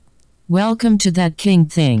Welcome to That King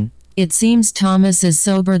Thing. It seems Thomas is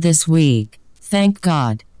sober this week. Thank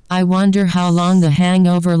God. I wonder how long the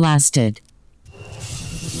hangover lasted.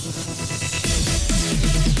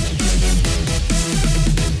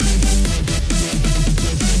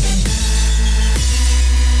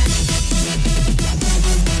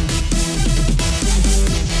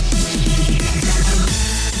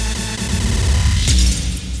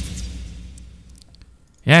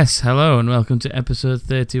 Yes, hello and welcome to episode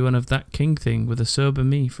 31 of That King Thing with a sober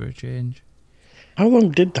me for a change. How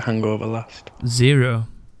long did the hangover last? 0.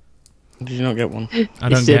 Did you not get one? I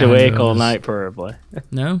don't stayed get awake hangovers. all night, probably.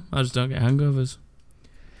 No, I just don't get hangovers.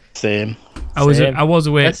 Same. I was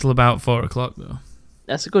awake till about 4 o'clock though.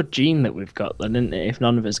 That's a good gene that we've got then, isn't it? If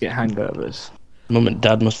none of us get hangovers. Mum and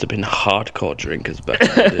Dad must have been hardcore drinkers back in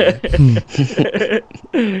the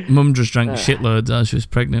day. Mum just drank shitloads as she was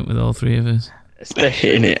pregnant with all 3 of us. Especially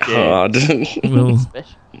Hitting it hard. Well,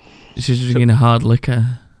 she's drinking a hard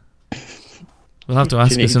liquor. We'll have to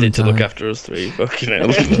ask She her needed to sometime. look after us 3. Fucking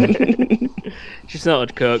hell. She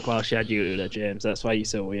snorted coke while she had you, James. That's why you're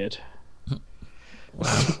so weird.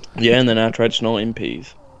 Yeah, and then I tried snorting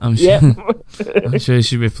peas. I'm sure, Yeah. I'm sure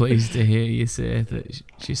she'd be pleased to hear you say that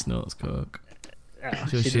she snorts coke. I'm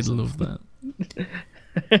sure she'd love that.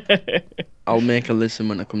 I'll make her listen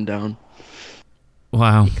when I come down.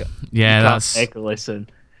 Wow. Yeah, Can't make a listen.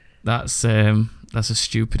 that's a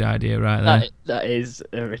stupid idea right there. That is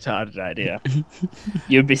a retarded idea.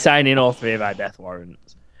 You'd be signing all 3 of our death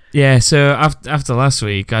warrants. Yeah, so after last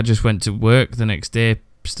week, I just went to work the next day,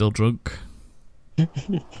 still drunk. I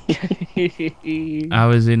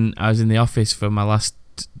was in the office for my last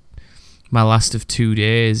of 2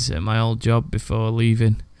 days at my old job before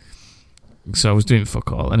leaving. So I was doing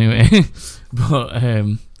fuck all anyway. But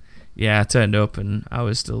yeah, I turned up and I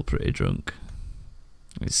was still pretty drunk.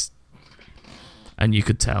 And you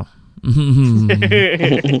could tell. And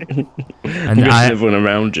Everyone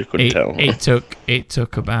around you could tell. It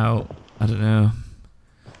took about, I don't know,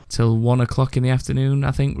 till 1 o'clock in the afternoon,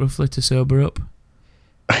 I think, roughly, to sober up.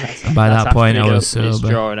 By that point, I was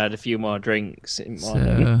sober. And had a few more drinks in the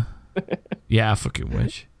morning. So, yeah, I fucking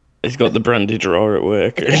wish. He's got the brandy drawer at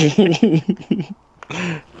work.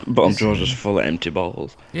 Bottom drawer's just full of empty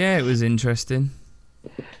bottles. Yeah, it was interesting.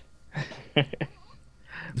 And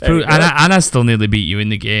I still nearly beat you in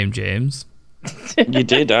the game, James. You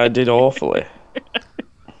did. I did awfully.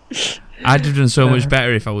 I'd have done so much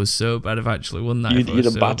better if I was sober. I'd have actually won that. You'd have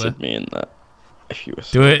sober. battered me in that if you were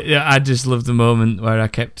sober. I just love the moment where I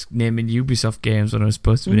kept naming Ubisoft games when I was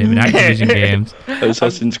supposed to be naming Activision games.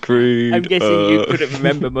 Assassin's Creed. I'm guessing you couldn't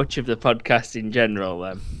remember much of the podcast in general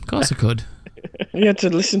then. Of course I could. You had to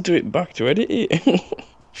listen to it back to edit it.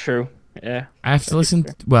 True, yeah. I have to listen.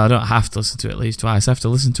 Well, I don't have to listen to it at least twice. I have to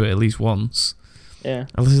listen to it at least once. Yeah.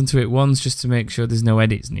 I listen to it once just to make sure there's no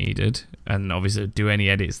edits needed, and obviously do any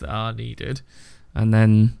edits that are needed. And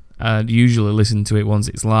then I usually listen to it once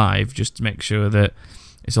it's live just to make sure that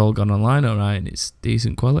it's all gone online all right and it's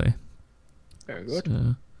decent quality. Very good.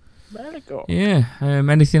 So, Very good. yeah.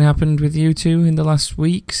 Anything happened with you two in the last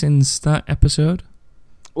week since that episode?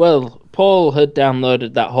 Well, Paul had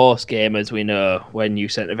downloaded that horse game, as we know, when you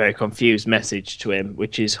sent a very confused message to him,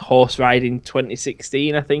 which is Horse Riding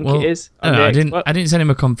 2016, I think it is. No, I didn't send him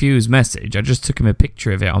a confused message. I just took him a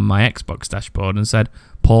picture of it on my Xbox dashboard and said,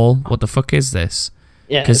 "Paul, what the fuck is this?"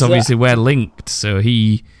 Yeah, because obviously we're linked, so when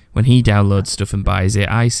he downloads stuff and buys it,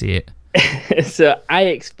 I see it. So I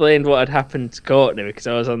explained what had happened to Courtney because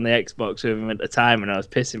I was on the Xbox with him at the time and I was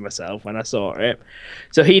pissing myself when I saw it.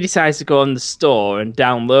 So he decides to go on the store and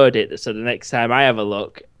download it, so the next time I have a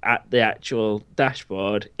look at the actual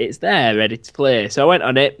dashboard, it's there ready to play. So I went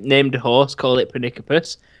on it, named a horse, called it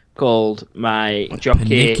Panicopus, called my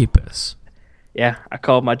jockey... Panicopus? Yeah, I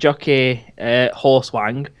called my jockey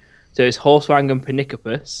Horsewang. So it's Horsewang and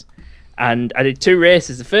Panicopus. And I did 2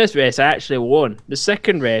 races. The first race I actually won. The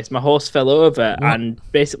second race, my horse fell over and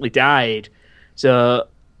basically died. So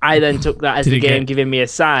I then took that as the game giving me a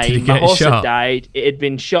sign. My horse had died. It had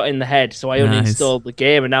been shot in the head, so I uninstalled the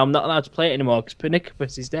game, and now I'm not allowed to play it anymore because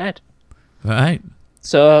Panicopus is dead. Right.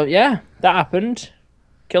 So yeah, that happened.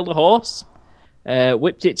 Killed a horse,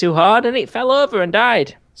 whipped it too hard, and it fell over and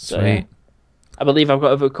died. So, Sweet. I believe I've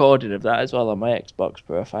got a recording of that as well on my Xbox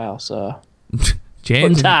profile. So.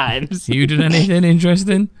 James, times. You did anything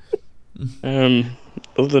interesting? Other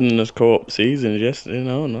than the co-op seasons yesterday,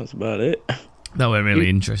 no, that's about it. That weren't really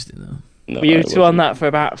interesting though. No, Were you two on that for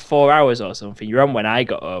about 4 hours or something? You were on when I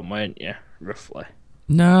got home, weren't you? Roughly.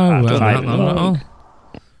 No, well, not 5 long at all.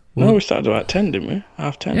 No, we started about 10, didn't we?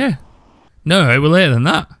 10:30. Yeah. No, it was later than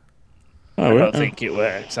that. Oh, I don't right. think it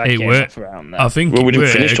works. I It came worked. off around that. I think Well, it we didn't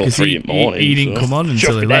worked, finish till 'cause 3 in the morning, He didn't so- come on until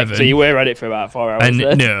Shut the neck, 11. so you were at it for about 4 hours. And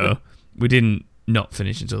then. no, we didn't not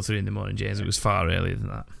finish until 3 in the morning, James. It was far earlier than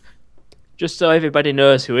that. Just so everybody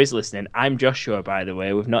knows who is listening, I'm Joshua, by the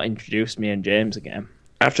way. We've not introduced me and James again.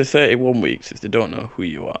 After 31 weeks, if they don't know who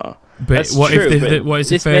you are, But That's what true, if but what is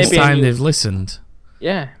the this may first be a time new- they've listened?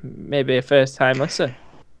 Yeah, maybe a first time listen.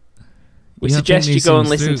 We You don't suggest think you these go and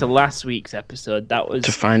things listen through? to last week's episode. That was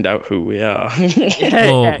to find out who we are.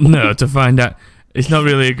 Well, no, to find out. It's not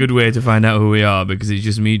really a good way to find out who we are because it's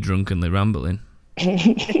just me drunkenly rambling.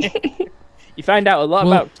 You find out a lot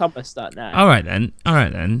Well- about Thomas that night. All right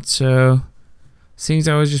then. So, seems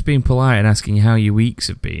I was just being polite and asking how your weeks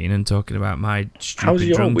have been and talking about my stupid How's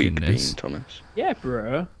your week been, drunkenness. Thomas? Yeah,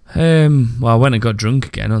 bro. Well, I went and got drunk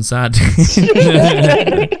again on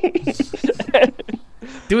Saturday.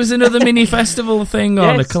 There was another mini festival thing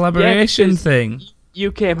on, a Yes, collaboration yeah, 'cause thing.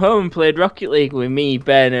 You came home and played Rocket League with me,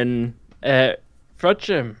 Ben, and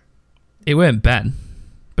Frodsham. It weren't Ben.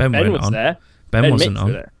 Ben Ben weren't was on. there. Ben wasn't Mitch on.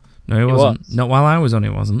 was there. No, he He wasn't. was. Not while I was on, he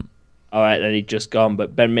wasn't. All right, then he'd just gone,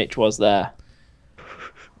 but Ben Mitch was there.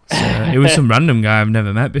 So, it was some random guy I've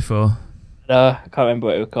never met before. No, I can't remember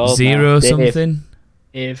what it was called. Zero now. Dave. something.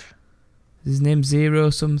 Dave. Is his name Zero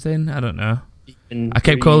something? I don't know. And I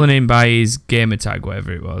kept Breed. calling him by his gamer tag,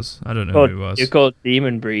 whatever it was. I don't know who it was. You're called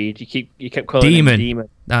Demon Breed. You kept calling Demon. him Demon.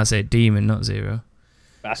 That's it, Demon, not Zero.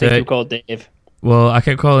 I think So- you called Dave. Well, I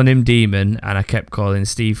kept calling him Demon, and I kept calling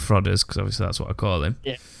Steve Frodders, because obviously that's what I call him.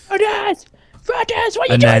 Frodders! Frodders! What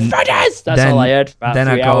are you And doing, then- Frodders? That's then- all I heard for about Then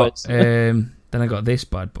 3 I got, hours. then I got this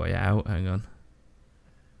bad boy out. Hang on.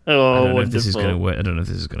 I Oh, don't know if this is wonderful. gonna work. I don't know if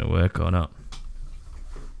this is gonna work or not.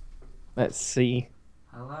 Let's see.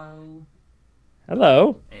 Hello.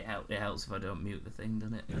 Hello. It helps if I don't mute the thing,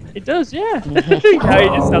 doesn't it? It does, yeah. Now you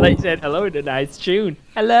just sound like you said hello in a nice tune.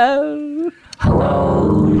 Hello.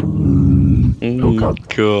 Oh,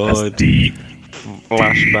 God. Deep.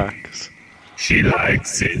 Flashbacks. She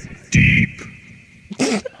likes it deep.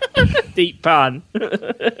 Deep pan.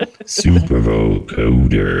 Super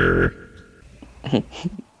vocoder.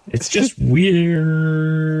 It's just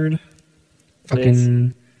weird.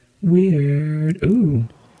 Fucking weird. Ooh.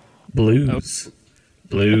 Blues.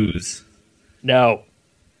 Blues. No.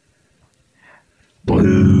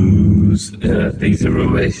 Blues. These are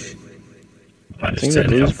rubbish. Might Sing just the turn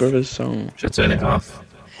it Blues off. Brothers song. Should I turn it off?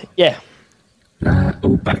 Yeah.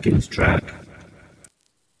 Oh, back in track.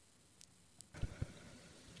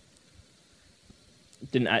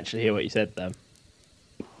 Didn't actually hear what you said then.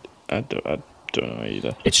 I don't know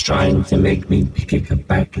either. It's trying to make me pick it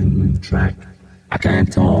back in track. I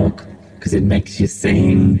can't talk, because it makes you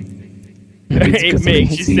sing. It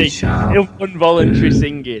makes you sing. Involuntary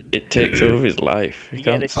singing. It takes over his life. He You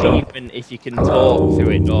get can't an stop. achievement if you can talk through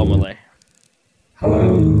it normally.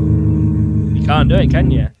 Hello. You can't do it,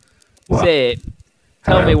 can you? What? Say,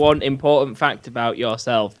 tell me Hello. one important fact about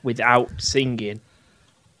yourself without singing.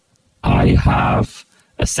 I have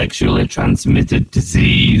a sexually transmitted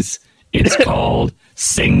disease. It's called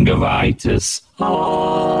singeritis.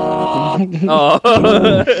 Oh.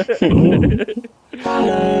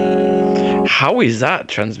 How is that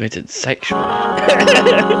transmitted sexually?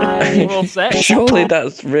 Oral sex. Surely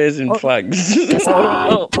that's raising flags.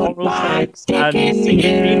 Oral sex and singing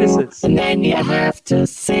penises. And then you have to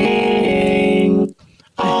sing.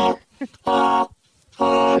 Oh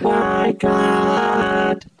my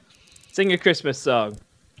God. Sing a Christmas song.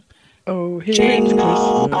 Oh, here's Jingle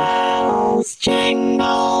Christmas. bells,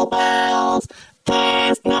 jingle bells.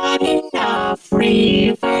 There's not enough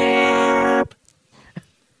reverb.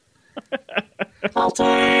 I'll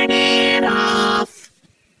turn it off.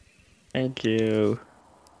 Thank you.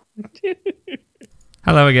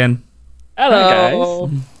 Hello again. Hello.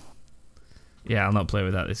 Yeah, I'll not play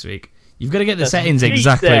with that this week. You've got to get the That's settings what he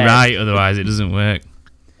exactly said. right, otherwise it doesn't work.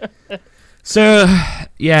 So,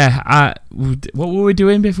 yeah, what were we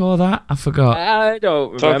doing before that? I forgot. I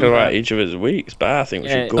don't Talking remember. about each of his weeks, but I think we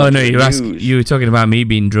Yeah. should go Oh to no, the you news. were talking about me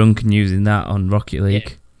being drunk and using that on Rocket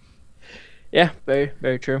League. Yeah, very,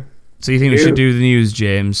 very true. So you think we should do the news,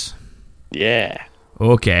 James? Yeah.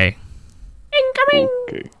 Okay. Incoming.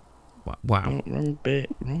 Okay. Wow. Oh, wrong bit.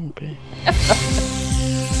 Wrong bit.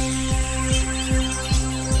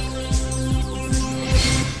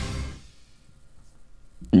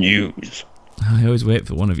 News. I always wait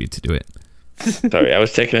for one of you to do it. Sorry, I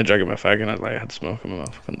was taking a drag of my fag and I had smoke in my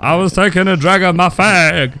mouth. I was taking a drag of my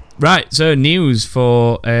fag. Right, so news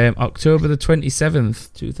for October the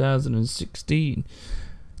 27th, 2016.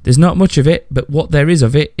 There's not much of it, but what there is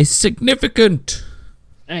of it is significant.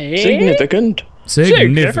 Hey. Significant.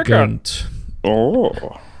 Significant.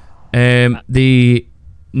 Oh. The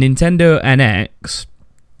Nintendo NX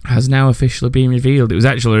has now officially been revealed. It was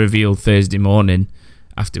actually revealed Thursday morning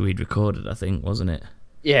after we'd recorded, I think, wasn't it?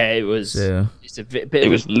 Yeah, it was. So, It's a bit It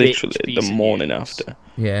of was a literally bitch the piece of morning news. after.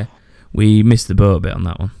 yeah, we missed the boat a bit on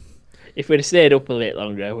that one. If we'd have stayed up a bit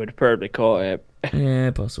longer, we'd have probably caught it.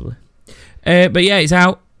 Yeah, possibly. But yeah, it's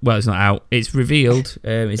out. Well, it's not out. It's revealed.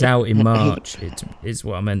 It's out in March. It's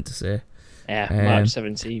what I meant to say. Yeah, Um, March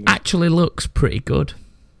 17th. Actually looks pretty good,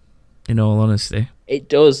 in all honesty. It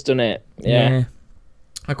does, doesn't it? Yeah.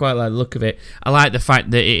 I quite like the look of it. I like the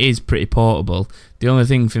fact that it is pretty portable. The only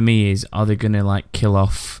thing for me is, are they going to like kill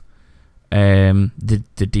off the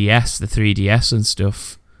DS, the 3DS and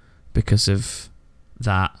stuff because of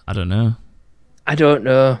that? I don't know. I don't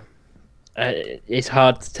know. It's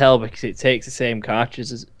hard to tell because it takes the same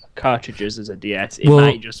cartridges as a DS. It Well-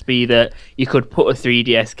 might just be that you could put a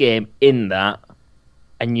 3DS game in that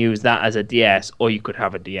and use that as a DS, or you could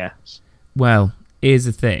have a DS. Well, here's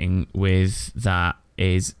the thing with that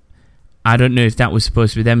is, I don't know if that was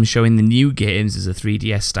supposed to be them showing the new games as a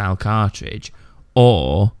 3DS style cartridge,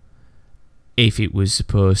 or if it was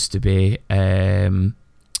supposed to be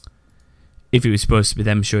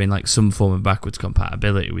them showing like some form of backwards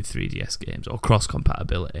compatibility with 3DS games or cross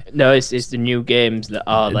compatibility. No, it's the new games that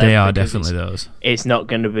are there. They are because definitely those. It's not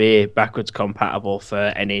going to be backwards compatible for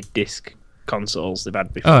any disc consoles they've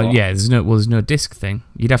had before. Oh yeah, there's no disc thing.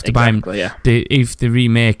 You'd have to buy them. Exactly, yeah. If they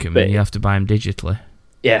remake them, But- you have to buy them digitally.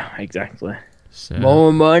 Yeah, exactly. So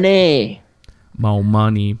More money. more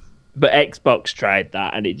money. But Xbox tried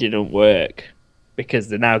that and it didn't work because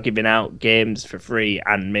they're now giving out games for free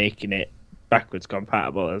and making it backwards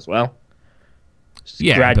compatible as well. Just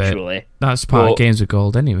Yeah, gradually. That's part But- of Games with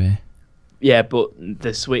Gold anyway. Yeah, but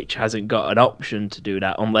the Switch hasn't got an option to do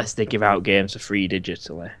that unless they give out games for free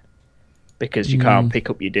digitally. Because you can't pick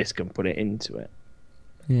up your disc and put it into it.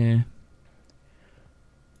 Yeah.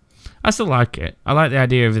 I still like it. I like the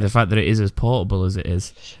idea of the fact that it is as portable as it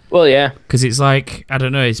is. Well, yeah. Because it's like, I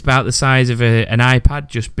don't know, it's about the size of an iPad,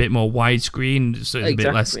 just a bit more widescreen, so it's a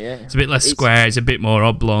bit less. yeah. It's a bit less It's- square. It's a bit more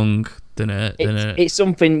oblong than a. It's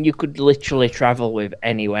something you could literally travel with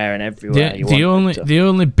anywhere and everywhere you wanted to. The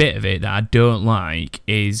only bit of it that I don't like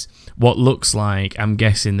is what looks like, I'm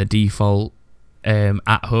guessing, the default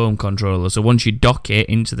at-home controller. So once you dock it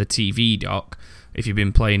into the TV dock, if you've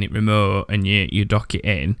been playing it remote and you dock it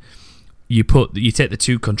in, you take the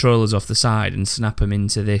two controllers off the side and snap them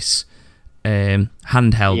into this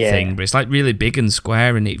handheld Yeah. thing. But it's like really big and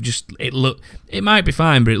square, and it might be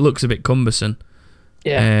fine, but it looks a bit cumbersome.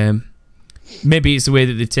 Yeah. Maybe it's the way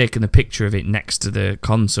that they've taken the picture of it next to the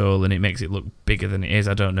console and it makes it look bigger than it is.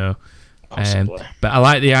 I don't know. Possibly. But I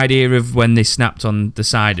like the idea of when they snapped on the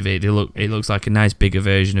side of it. It looks like a nice bigger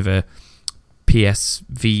version of a PS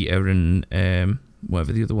Vita and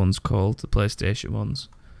whatever the other one's called, the PlayStation ones.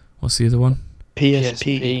 What's the other one?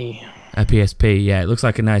 PSP. A PSP. Yeah, it looks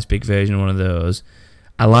like a nice big version of one of those.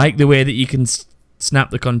 I like the way that you can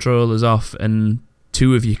snap the controllers off and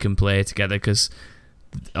two of you can play together, because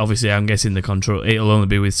obviously I'm guessing it'll only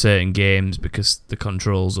be with certain games because the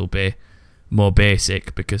controls will be more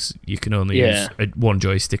basic because you can only use one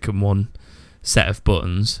joystick and one set of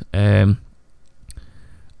buttons.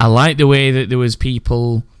 I like the way that there was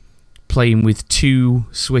people playing with two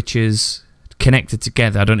switches connected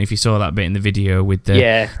together. I don't know if you saw that bit in the video with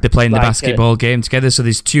they're playing the basketball game together, so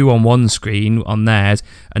there's two on one screen on theirs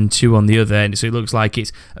and two on the other, and so it looks like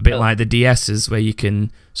it's a bit like the DS's where you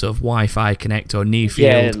can sort of Wi-Fi connect or near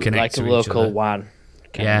field connect like to a each local other. WAN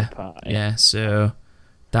kind of part. Yeah, so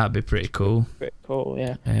that'd be pretty cool. Pretty cool,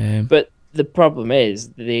 yeah. Um, But the problem is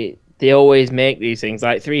they always make these things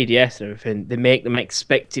like 3DS and everything. They make them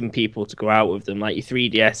expecting people to go out with them. Like your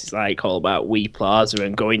 3DS is like all about Wii Plaza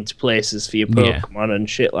and going to places for your Pokemon and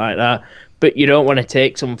shit like that. But you don't want to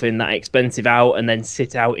take something that expensive out and then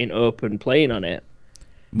sit out in open playing on it.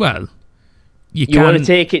 well, you want to can.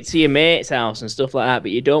 take it to your mate's house and stuff like that, but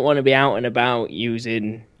you don't want to be out and about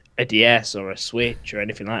using a DS or a Switch or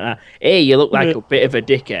anything like that. You look like a bit of a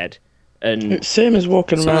dickhead. And It's same as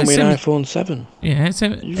walking So around it's with an sim- iPhone 7. Yeah, it's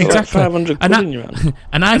You've got exactly 500 quid in your hand.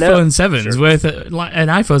 An know, iPhone 7 is sure. worth like an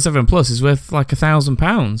iPhone 7 Plus is worth like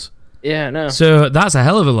 £1,000. yeah, no. So that's a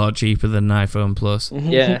hell of a lot cheaper than an iPhone Plus.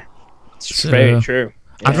 Yeah. It's So- very true.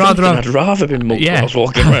 I'd rather I'd rather be mugged Yeah. when I was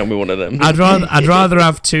walking around with one of them. I'd rather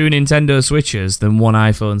have two Nintendo Switches than one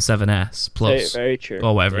iPhone 7S Very, Plus very true.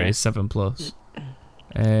 or whatever Yeah. it is, 7 Plus.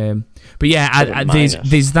 But yeah, Seven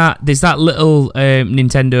there's that little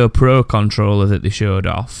Nintendo Pro controller that they showed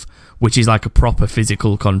off, which is like a proper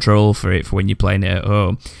physical control for it for when you're playing it at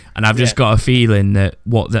home. And I've just got a feeling that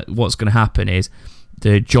what's going to happen is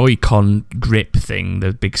Joy-Con grip thing,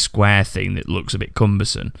 the big square thing that looks a bit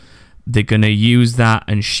cumbersome. They're going to use that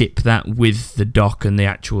and ship that with the dock and the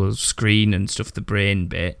actual screen and stuff, the brain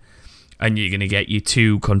bit. And you're going to get your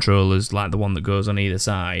 2 controllers, like the one that goes on either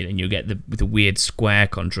side, and you'll get the weird square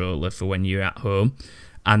controller for when you're at home.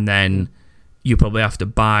 And then you probably have to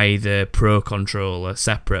buy the Pro controller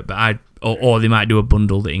separate, but or they might do a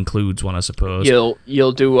bundle that includes one, I suppose.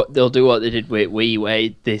 They'll do what they did with Wii, where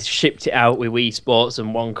they shipped it out with Wii Sports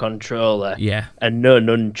and 1 controller, and no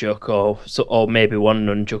nunchuck, or maybe 1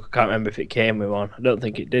 nunchuck. I can't remember if it came with one. I don't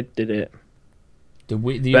think it did it? The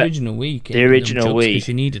original Wii came the original with Wii, because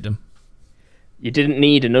you needed them. You didn't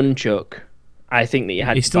need a nunchuck. I think that you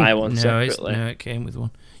had to buy one separately. No, it came with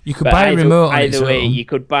one. You could buy a remote on its Either way, own. you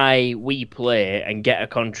could buy Wii Play and get a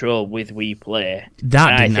control with Wii Play.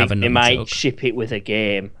 That didn't have a nunchuck. They might ship it with a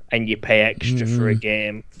game, and you pay extra for a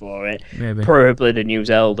game for it. Maybe. Probably the new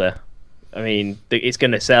Zelda. I mean, it's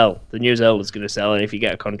going to sell. The new Zelda's going to sell, and if you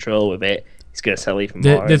get a control with it, it's going to sell even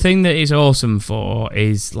more. The thing that it's awesome for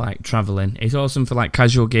is like traveling. It's awesome for like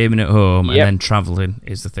casual gaming at home, and then traveling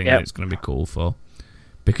is the thing that it's going to be cool for,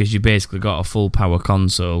 because you basically got a full power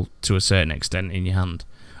console to a certain extent in your hand.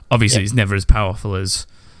 Obviously, it's never as powerful as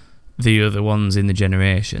the other ones in the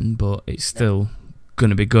generation, but it's still going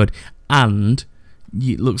to be good. And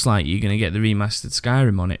it looks like you're going to get the remastered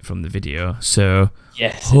Skyrim on it from the video. So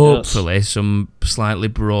hopefully some slightly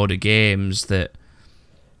broader games that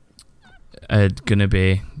are going to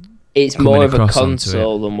be... It's more of a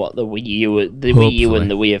console than what the Wii U... Wii U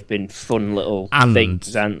and the Wii have been fun little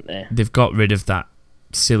things, aren't they? They've got rid of that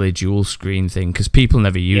silly dual screen thing, because people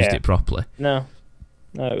never used it properly. No,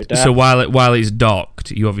 so while it's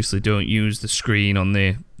docked, you obviously don't use the screen on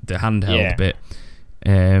the handheld bit.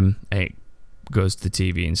 It goes to the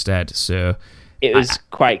TV instead. So it was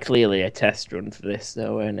quite clearly a test run for this,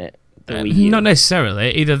 though, wasn't it? The Wii U. Not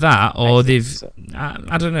necessarily. Either that, or they've. So.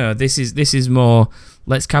 I don't know. This is more.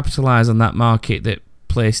 Let's capitalize on that market that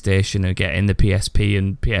PlayStation are getting, the PSP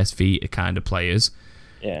and PS Vita kind of players.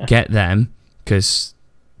 Yeah. Get them, because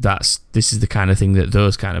this is the kind of thing that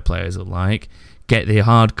those kind of players are like. Get the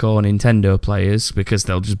hardcore Nintendo players, because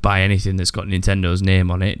they'll just buy anything that's got Nintendo's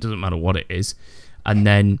name on it. It doesn't matter what it is. And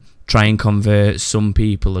then try and convert some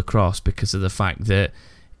people across because of the fact that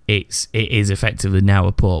it is effectively now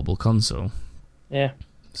a portable console. Yeah.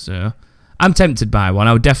 So I'm tempted by one.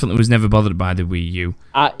 I definitely was never bothered by the Wii U.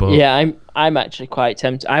 I'm actually quite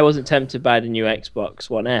tempted. I wasn't tempted by the new Xbox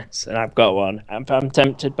One S, and I've got one. If I'm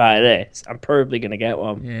tempted by this, I'm probably going to get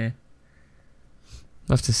one. Yeah.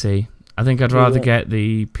 We'll have to see. I think I'd rather get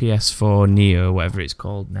the PS4 Neo, whatever it's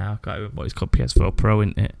called now. I can't remember what it's called. PS4 Pro,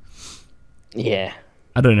 isn't it? Yeah.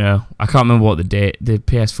 I don't know. I can't remember what the date. The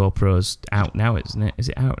PS4 Pro's out now, isn't it? Is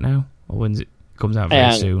it out now? Or when's it comes out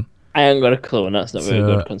very soon? I haven't got a clue, and that's not very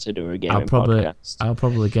good considering we're a gaming podcast. I'll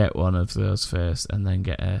probably get one of those first, and then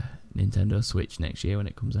get a Nintendo Switch next year when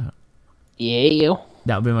it comes out. Yeah.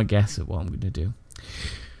 That'll be my guess at what I'm going to do.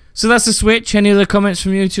 So that's the Switch. Any other comments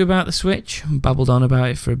from you two about the Switch? Babbled on about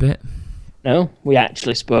it for a bit. No, we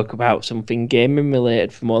actually spoke about something gaming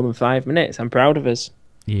related for more than 5 minutes. I'm proud of us.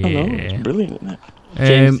 Yeah. I know, it's brilliant, isn't it?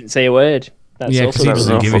 James didn't say a word. That's because he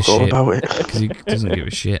doesn't give a shit. Because he doesn't give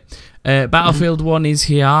a shit. Battlefield 1 is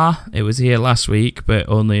here. It was here last week, but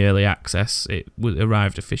only early access. It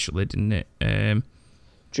arrived officially, didn't it?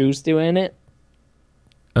 Tuesday, wasn't it?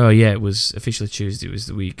 Oh, yeah, it was officially Tuesday. It was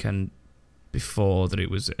the weekend before that it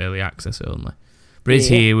was early access only. But it's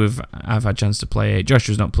here. I've had a chance to play it.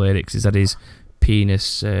 Joshua's not played it because he's had his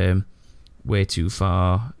penis way too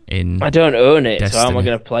far in I don't own it, Destiny. so how am I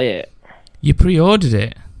going to play it? You pre-ordered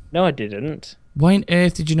it? No, I didn't. Why on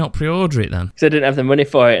earth did you not pre-order it then? Because I didn't have the money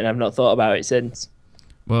for it, and I've not thought about it since.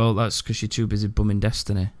 Well, that's because you're too busy bumming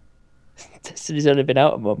Destiny. Destiny's only been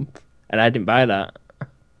out a month, and I didn't buy that.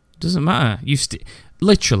 Doesn't matter.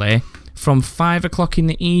 Literally, from 5 o'clock in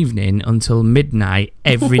the evening until midnight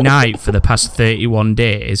every night for the past 31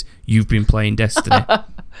 days, you've been playing Destiny.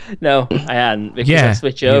 No, I hadn't, because I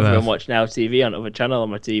switch over and watch Now TV on other channel on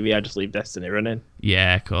my TV. I just leave Destiny running.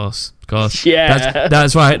 Yeah, of course. Yeah.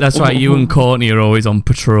 That's why you and Courtney are always on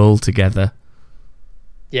patrol together.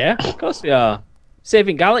 Yeah, of course we are.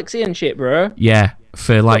 Saving Galaxy and shit, bro. Yeah,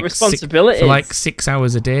 for like responsibilities. for like 6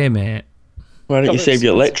 hours a day, mate. Why don't you save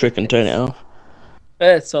your electric and turn it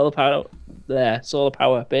off? Solar power. There, solar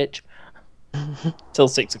power, bitch. Till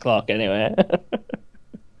 6 o'clock, anyway.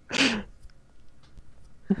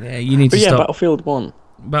 Yeah, you need to stop. Battlefield 1.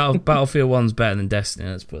 Battlefield 1's better than Destiny,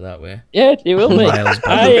 let's put it that way. Yeah, it will be.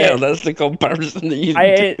 That's the comparison that you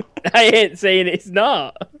I ain't saying it's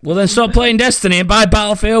not. Well, then stop playing Destiny and buy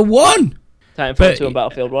Battlefield 1! Titanfall 2 and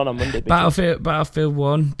Battlefield 1 on Monday. Battlefield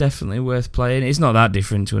 1, definitely worth playing. It's not that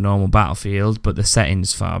different to a normal Battlefield, but the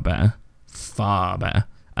setting's far better. Far better.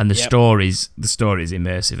 And the story's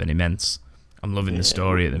immersive and immense. I'm loving the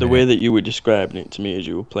story at the minute. way that you were describing it to me as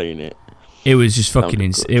you were playing it. It was just fucking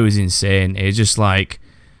it was insane. It was just like,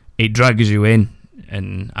 it drags you in,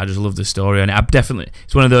 and I just love the story. And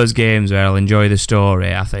it's one of those games where I'll enjoy the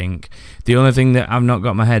story, I think. The only thing that I've not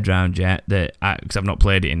got my head around yet, because I've not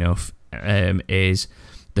played it enough, is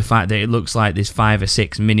the fact that it looks like there's 5 or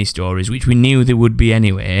 6 mini stories, which we knew there would be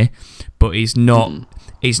anyway, but it's not.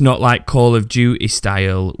 It's not like Call of Duty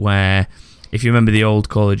style, where if you remember the old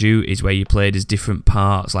Call of Duties where you played as different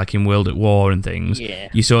parts, like in World at War and things,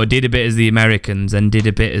 you sort of did a bit as the Americans, then did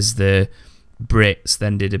a bit as the Brits,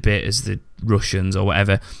 then did a bit as the Russians or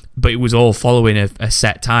whatever, but it was all following a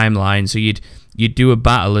set timeline. So you'd do a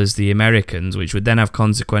battle as the Americans, which would then have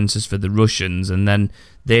consequences for the Russians, and then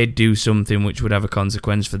they'd do something which would have a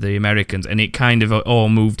consequence for the Americans, and it kind of all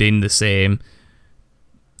moved in the same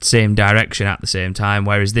direction at the same time,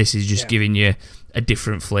 whereas this is just giving you a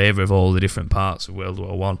different flavour of all the different parts of World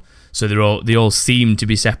War One. So they all seem to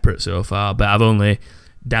be separate so far, but I've only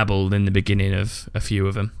dabbled in the beginning of a few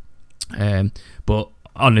of them. But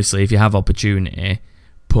honestly, if you have opportunity,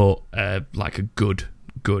 put like a good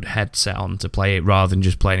headset on to play it, rather than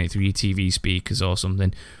just playing it through your TV speakers or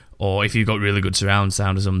something. Or if you've got really good surround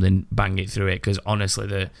sound or something, bang it through it, because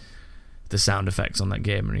honestly, the sound effects on that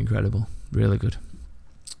game are incredible, really good.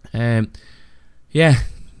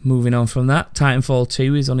 Moving on from that, Titanfall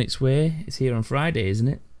 2 is on its way. It's here on Friday, isn't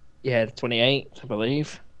it? Yeah, the 28th, I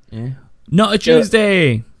believe. Yeah. Not a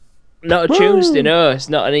Tuesday! Not a Tuesday, no. It's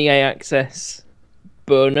not an EA Access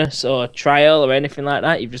bonus or trial or anything like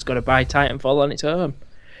that. You've just got to buy Titanfall on its own.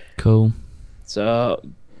 Cool. So,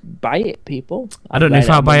 buy it, people. I don't know if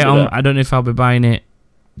I'll buy it I don't know if I'll be buying it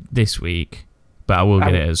this week, but I will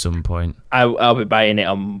get it at some point. I'll be buying it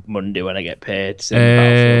on Monday when I get paid.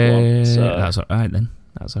 Battlefield 1, so. That's alright then.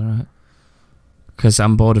 That's alright. Because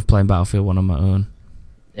I'm bored of playing Battlefield 1 on my own.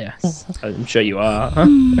 Yes, I'm sure you are.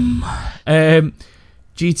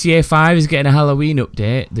 GTA 5 is getting a Halloween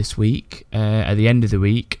update this week, at the end of the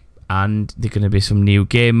week, and there are going to be some new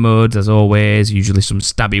game modes, as always, usually some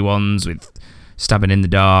stabby ones with stabbing in the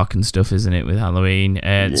dark and stuff, isn't it, with Halloween?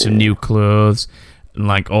 Some new clothes, and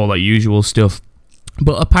like all that usual stuff.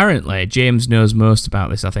 But apparently, James knows most about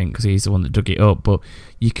this, I think, because he's the one that dug it up, but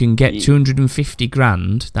you can get 250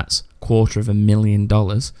 grand, that's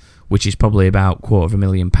 $250,000, which is probably about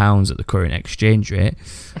 £250,000 at the current exchange rate,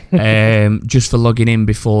 just for logging in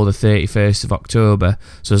before the 31st of October.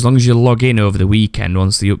 So as long as you log in over the weekend,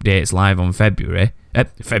 once the update's live on February?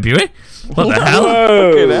 February? What the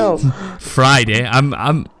hell? Friday.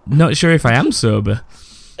 I'm not sure if I am sober.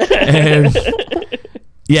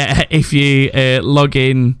 Yeah, if you log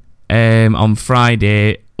in on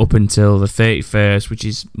Friday up until the 31st, which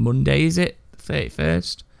is Monday, is it?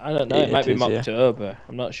 31st? I don't know. It might be October.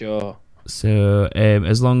 I'm not sure. So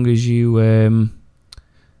as long as you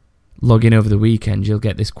log in over the weekend, you'll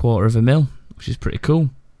get this $250,000, which is pretty cool.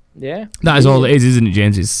 Yeah. That is all it is, isn't it,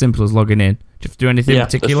 James? It's as simple as logging in. Do you have to do anything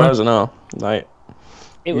particular? As far as I know, like,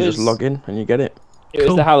 you just log in and you get it. It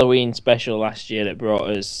was the Halloween special last year that brought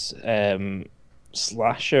us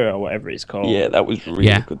Slasher or whatever it's called. Yeah, that was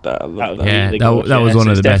really good. I love that. Yeah, that was one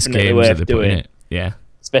of the best games that they put in it. Yeah.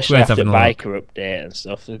 Especially after the biker update and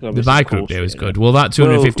stuff. The biker update was good. Well, that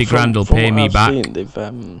 250 grand will pay me back.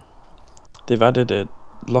 They've added a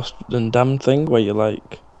Lost and Damned thing where you're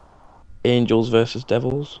like angels versus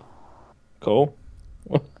devils. Cool.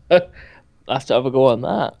 I'll have to have a go on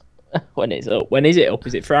that. When it's up. When is it up?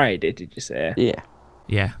 Is it Friday, did you say? Yeah.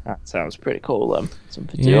 Yeah. That sounds pretty cool then.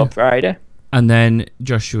 Something to do on Friday. And then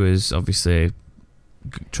Joshua's obviously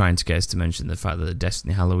trying to get us to mention the fact that the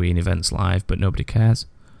Destiny Halloween event's live, but nobody cares.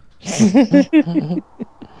 You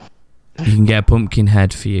can get a pumpkin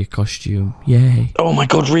head for your costume. Yay. Oh my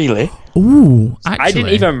god, really? Ooh, actually. I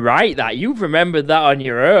didn't even write that. You've remembered that on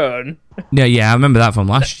your own. Yeah, I remember that from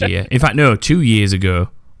last year. In fact, no, 2 years ago,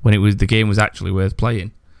 when the game was actually worth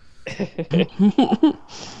playing. The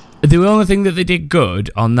only thing that they did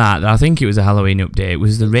good on that I think it was a Halloween update,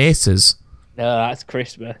 was the races. No, that's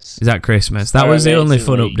Christmas. Is that Christmas? That was the only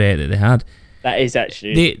fun update that they had. That is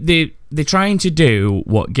actually. They're trying to do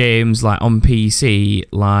what games like on PC,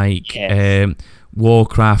 like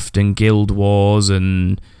Warcraft and Guild Wars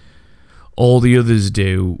and all the others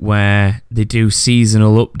do, where they do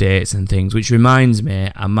seasonal updates and things, which reminds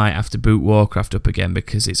me, I might have to boot Warcraft up again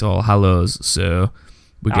because it's All Hallows, so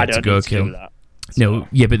we get to go kill. That, so. No,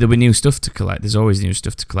 yeah, but there'll be new stuff to collect. There's always new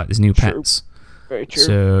stuff to collect. There's new pets. Very true.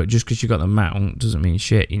 So just because you got the mount doesn't mean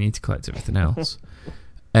shit. You need to collect everything else.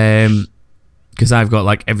 Because I've got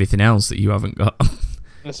like everything else that you haven't got,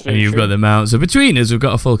 That's very and you've true. got the mount. So between us, we've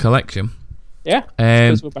got a full collection. Yeah,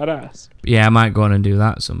 Um, because we're badass. Yeah, I might go on and do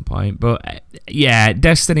that at some point. But yeah,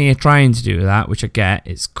 Destiny are trying to do that, which I get.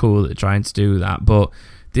 It's cool that they're trying to do that. But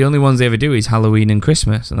the only ones they ever do is Halloween and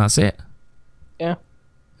Christmas, and that's it. Yeah.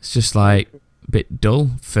 It's just like a bit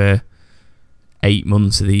dull for 8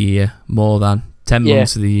 months of the year, more than 10 Yeah.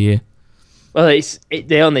 months of the year. Well,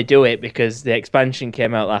 they only do it because the expansion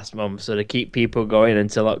came out last month, so they keep people going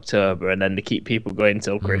until October, and then they keep people going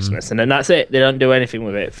until Christmas, and then that's it. They don't do anything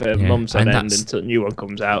with it for Yeah, months on and end that's- until a new one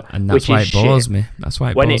comes out. And that's which why is it bores shit. me. That's why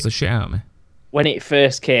it When bores it- the shit out of me. When it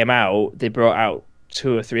first came out, they brought out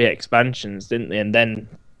 2 or 3 expansions, didn't they? And then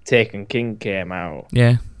Taken King came out,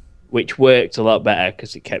 Yeah. which worked a lot better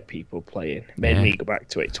because it kept people playing. Made Yeah. me go back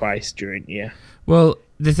to it twice during the year. Well,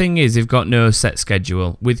 the thing is, they've got no set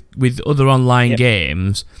schedule. With other online Yep.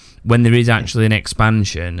 games, when there is actually an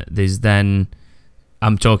expansion, there's then...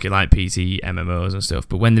 I'm talking like PC MMOs and stuff,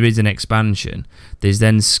 but when there is an expansion, there's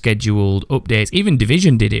then scheduled updates. Even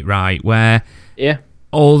Division did it right, where Yeah.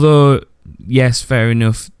 although, yes, fair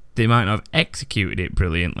enough, they might not have executed it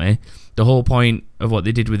brilliantly, the whole point of what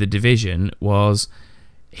they did with the Division was,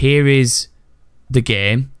 here is the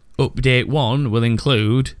game, update 1 will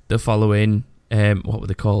include the following, what were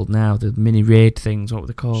they called now? The mini raid things, what were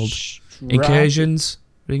they called? Incursions?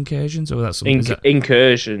 Incursions? Or that's something? is that-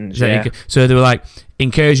 Incursions, is that yeah. so they were like,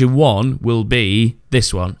 Incursion 1 will be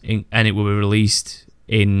this one, and it will be released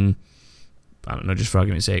in, I don't know, just for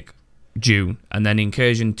argument's sake, June. And then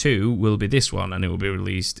Incursion 2 will be this one, and it will be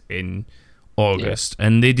released in August.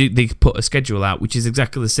 And they put a schedule out, which is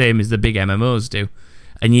exactly the same as the big MMOs do.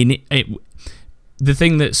 And the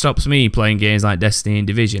thing that stops me playing games like Destiny and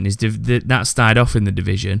Division is that's died off in the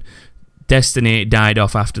Division. Destiny died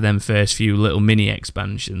off after them first few little mini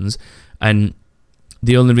expansions, and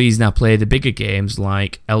the only reason I play the bigger games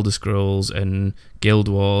like Elder Scrolls and Guild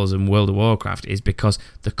Wars and World of Warcraft is because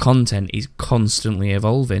the content is constantly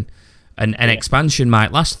evolving. And an expansion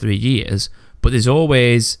might last 3 years, but there's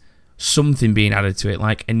always something being added to it,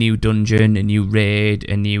 like a new dungeon, a new raid,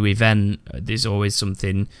 a new event. There's always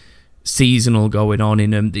something seasonal going on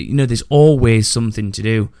in them. You know, there's always something to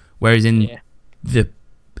do. Whereas in the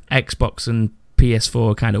Xbox and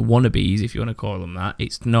PS4 kind of wannabes, if you want to call them that,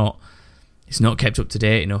 it's not kept up to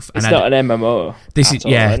date enough. It's And not an MMO. this at is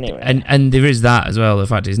all, anyway. and there is that as well. The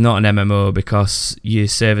fact it's not an MMO because your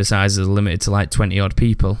server sizes are limited to like 20 odd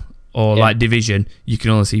people, or like Division, you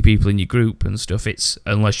can only see people in your group and stuff. It's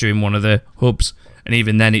unless you're in one of the hubs, and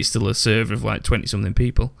even then, it's still a server of like 20 something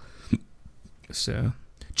people. So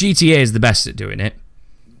GTA is the best at doing it.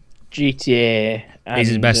 GTA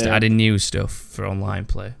Is the best at and, adding new stuff for online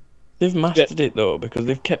play. They've mastered it though because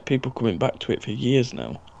they've kept people coming back to it for years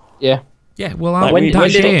now. yeah. Yeah, well, Like, when we that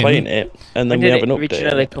stopped game playing it, and then When we did have it an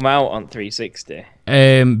originally update. come out on 360?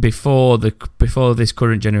 before this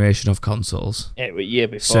current generation of consoles. Yeah, a year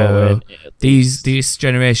before. So weren't it? this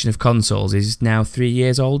generation of consoles is now 3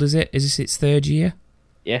 years old. Is it? Is this its third year?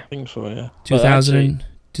 I think so, yeah. 2000.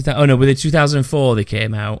 Oh no, with the 2004 they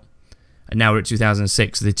came out, and now we're at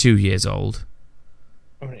 2006. So they're 2 years old.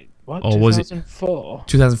 What? Or was it- 2004?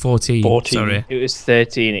 2014. 14. Sorry, It was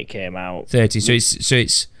 13. It came out. 30. So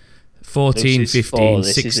it's 14, This is 15,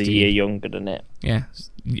 This is a 16. year younger than it. Yeah.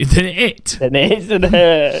 Than it. Than it is than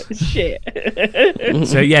her. Shit.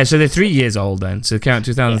 So yeah, so they're 3 years old then. So count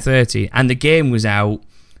 2013, and the game was out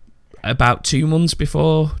about 2 months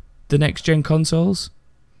before the next gen consoles.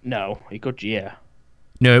 No, a good year.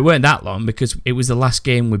 No, it weren't that long because it was the last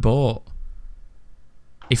game we bought.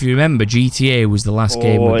 If you remember, GTA was the last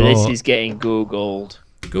game we bought. This is getting Googled.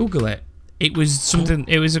 Google it. It was something.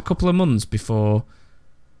 It was a couple of months before.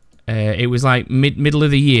 It was like middle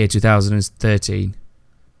of the year 2013.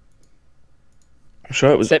 I'm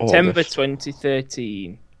sure it was September August.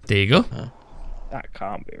 2013. There you go. That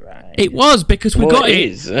can't be right. It was because we Well, got it it.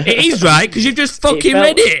 is. It is right because you've just fucking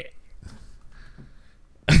felt- read it.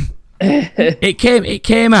 It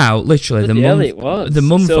came out literally Bloody hell, it was. the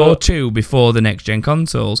month So- or two before the next gen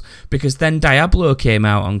consoles, because then Diablo came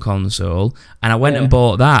out on console, and I went and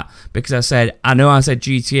bought that because I said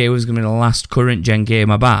GTA was going to be the last current gen game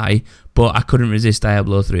I buy, but I couldn't resist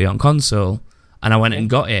Diablo 3 on console, and I went and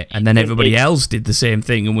got it, and then everybody else did the same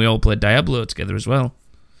thing, and we all played Diablo together as well.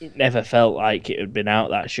 It never felt like it had been out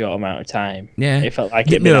that short amount of time. Yeah. It felt like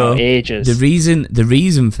it had been out ages. The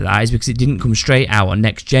reason for that is because it didn't come straight out on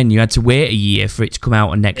next gen. You had to wait a year for it to come out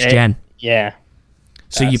on next gen. Yeah.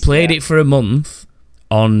 So you played it for a month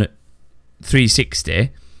on 360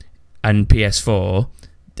 and PS4,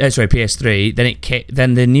 PS3.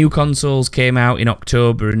 Then the new consoles came out in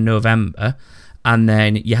October and November, and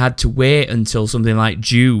then you had to wait until something like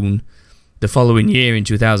June the following year in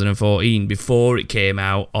 2014 before it came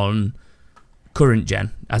out on current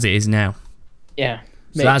gen as it is now. Yeah.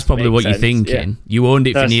 So that's probably what you're thinking. Yeah. You owned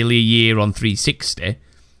it for nearly a year on 360,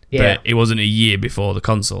 Yeah. but it wasn't a year before the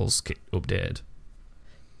consoles updated.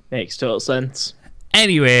 Makes total sense.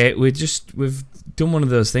 Anyway, we've done one of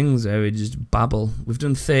those things where we just babble. We've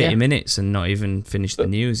done 30 minutes and not even finished the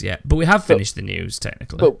news yet. But we have finished the news,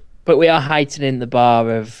 technically. But we are heightening the bar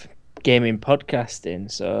of gaming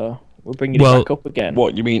podcasting, so we're bringing it back up again.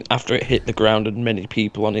 What, you mean after it hit the ground and many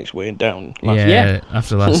people on its way down?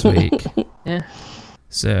 After last week. Yeah.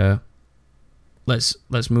 So let's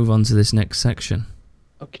move on to this next section.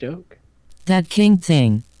 Okie doke. That king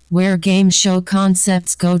thing, where game show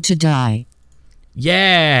concepts go to die.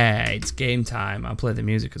 Yeah, it's game time. I'll play the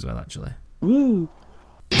music as well, actually. Woo!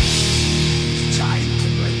 Time to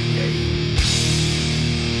play the game.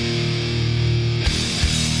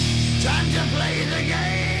 Time to play the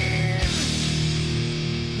game.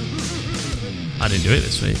 I didn't do it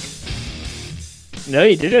this week. No,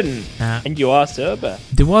 you didn't. Uh, And you are sober.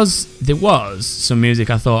 There was some music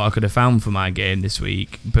I thought I could have found for my game this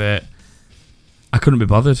week, but I couldn't be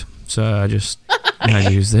bothered, so I just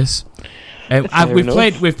used this.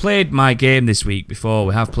 We've played my game this week before.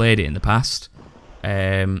 We have played it in the past.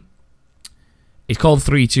 It's called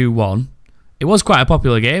 3-2-1. It was quite a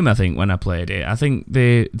popular game, I think, when I played it. I think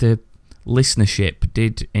the listenership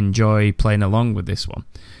did enjoy playing along with this one.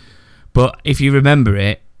 But if you remember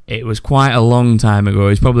it, it was quite a long time ago. It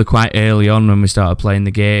was probably quite early on when we started playing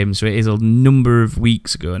the game, so it is a number of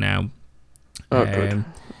weeks ago now. Oh, good.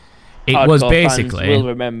 It Hardcore was basically... fans will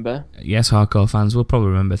remember. Yes, hardcore fans will probably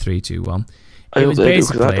remember 3-2-1. I It hope was they do,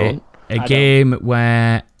 'cause I basically don't. a game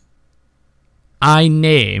where I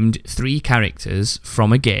named 3 characters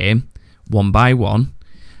from a game, one by one,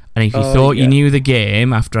 and if you thought you knew the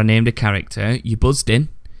game after I named a character, you buzzed in,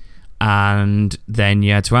 and then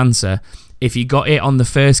you had to answer. If you got it on the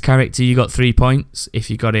first character, you got 3 points. If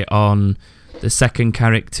you got it on the second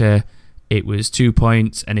character, it was 2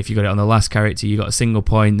 points, and if you got it on the last character, you got a single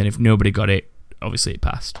point. Then if nobody got it, obviously it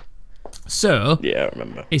passed. So Yeah, I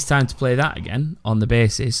remember. it's time to play that again on the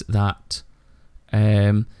basis that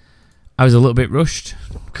I was a little bit rushed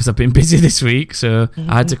because I've been busy this week, so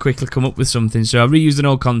I had to quickly come up with something. So I reused an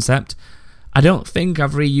old concept. I don't think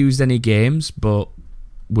I've reused any games, but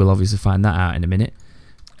we'll obviously find that out in a minute.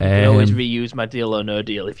 You can always reuse my Deal or No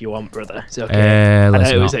Deal if you want, brother. It's okay. I let's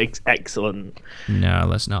know it was not. excellent. No,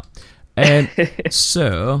 let's not.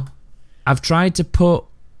 So I've tried to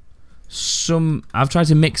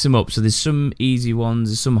mix them up. So there's some easy ones,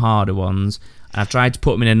 there's some harder ones, and I've tried to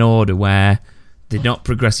put them in an order where they're not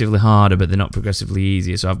progressively harder, but they're not progressively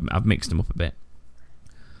easier. So I've mixed them up a bit.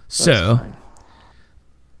 So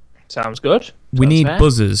Sounds good. we Sounds need fair.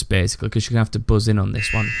 buzzers basically, because you're gonna have to buzz in on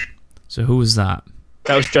this one. So who was that?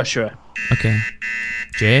 That was Joshua. Okay,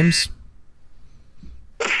 James.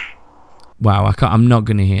 Wow, I'm not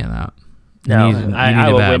gonna hear that. No, You need I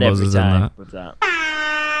a will better win every buzzers than time that. with that.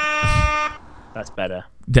 That's better.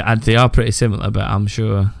 They are pretty similar, but I'm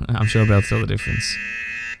sure I'll be able to tell the difference.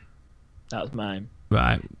 That was mine.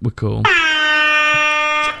 Right, we're cool.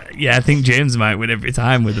 Yeah, I think James might win every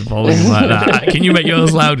time with the volume like that. Can you make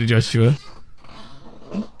yours louder, Joshua?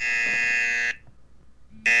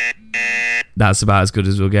 That's about as good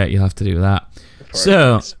as we'll get. You'll have to do that.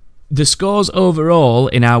 So, the scores overall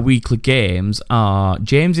in our weekly games are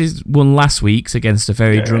James's won last week's against a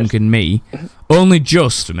very drunken me. Only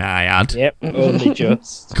just, may I add. Yep, only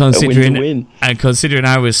just. Win. And considering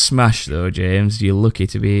I was smashed though, James, you're lucky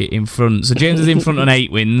to be in front. So James is in front on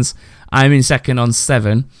 8 wins. I'm in second on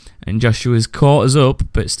 7, and Joshua's caught us up,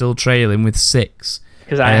 but still trailing with 6.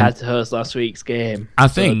 Because I had to host last week's game. I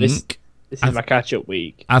So think this is my catch-up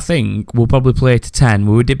week. I think we'll probably play to 10.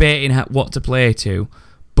 We were debating what to play to,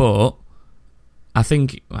 but I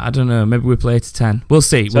think, I don't know, maybe we play to 10. We'll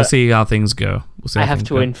see. We'll see how things go. We'll see I how have things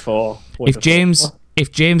to go. win 4. If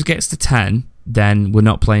James gets to 10, then we're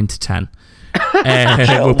not playing to 10.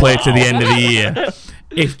 We'll play to the end of the year.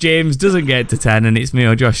 If James doesn't get to 10 and it's me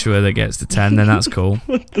or Joshua that gets to 10, then that's cool.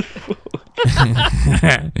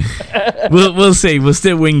 We'll see. We'll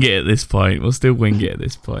still wing it at this point. We'll see.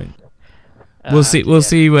 We'll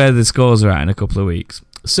see where the scores are at in a couple of weeks.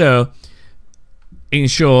 So, in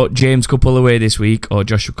short, James could pull away this week, or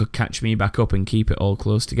Joshua could catch me back up and keep it all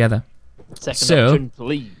close together. Second option,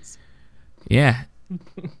 please. Yeah.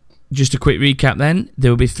 Just a quick recap then.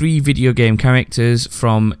 There will be 3 video game characters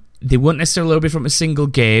from... They won't necessarily be from a single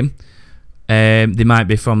game. They might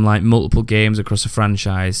be from like multiple games across a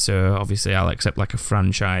franchise, so obviously I'll accept like a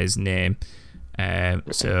franchise name.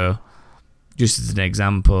 So just as an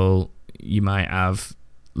example, you might have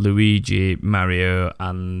Luigi, Mario,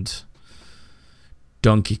 and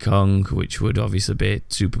Donkey Kong, which would obviously be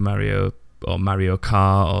Super Mario or Mario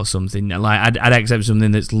Kart or something. Like I'd accept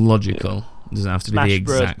something that's logical. It doesn't have to Smash be the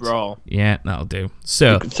Bros. exact. Brawl. Yeah, that'll do.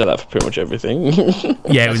 So You could say that for pretty much everything.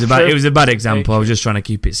 yeah, it was a bad example. I was just trying to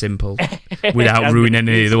keep it simple without ruining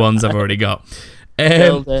any of the ones I've already got.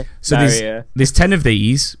 Zelda, So Mario. there's 10 of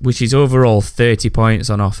these, which is overall 30 points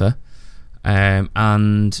on offer.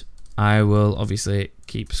 And I will obviously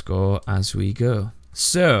keep score as we go.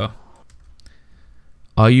 So,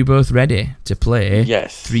 are you both ready to play?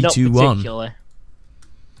 Yes. 3, Not 2, 1. particularly.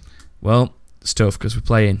 Well, stuff because we're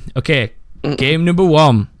playing. Okay, game number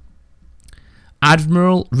 1.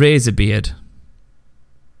 Admiral Razorbeard.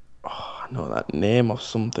 I know that name or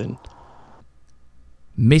something.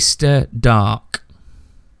 Mr. Dark.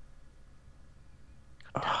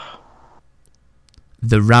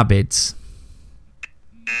 The Rabbids.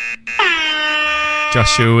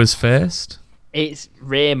 Joshua was first. It's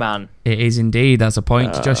Rayman. It is indeed. That's a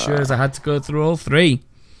point to Joshua, as I had to go through all 3.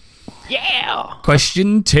 Yeah.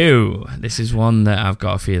 Question 2. This is one that I've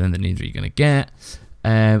got a feeling that neither of you are going to get.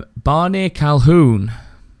 Barney Calhoun.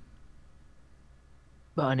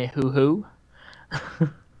 Barney Hoo.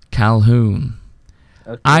 Calhoun.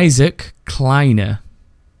 Okay. Isaac Kleiner.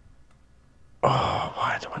 Oh,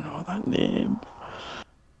 why do I know that name?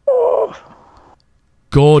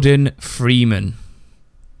 Gordon Freeman.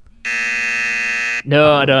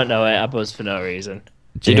 No, I don't know it. I buzzed for no reason.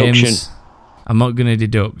 James. Deduction. I'm not going to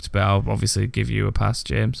deduct, but I'll obviously give you a pass,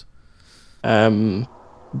 James.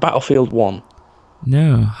 Battlefield 1.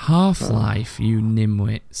 No, Half-Life, you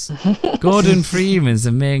nimwits. Gordon Freeman's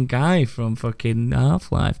the main guy from fucking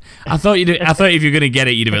Half-Life. I thought if you're going to get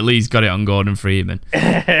it, you'd have at least got it on Gordon Freeman.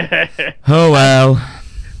 Oh well.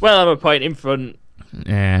 Well, I'm a point in front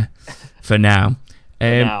Yeah, for now.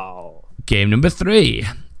 now. Game number 3.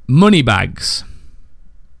 Moneybags.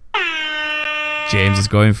 James is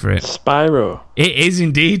going for it. Spyro. It is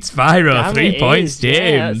indeed Spyro. Damn, 3 it points, is. Yeah,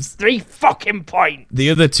 that's James. 3 fucking points. The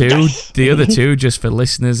other two, just for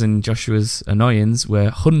listeners and Joshua's annoyance, were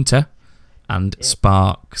Hunter and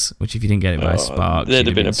Sparks. Which, if you didn't get it by Sparks, They'd you'd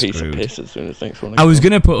have been a screwed. piece of piss as soon as next one. I was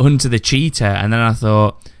going to put Hunter the Cheetah, and then I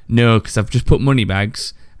thought, no, because I've just put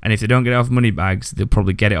Moneybags, and if they don't get it off Moneybags, they'll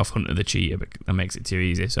probably get it off Hunter the Cheetah, but that makes it too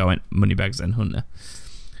easy. So I went Moneybags and Hunter.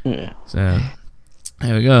 Yeah. So,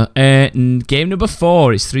 there we go. Game number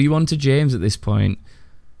 4. It's 3-1 to James at this point.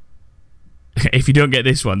 If you don't get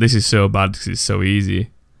this one, this is so bad because it's so easy.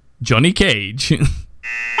 Johnny Cage.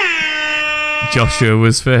 Joshua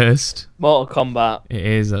was first. Mortal Kombat. It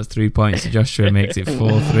is. That's 3 points to Joshua. Makes it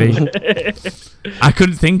 4-3. I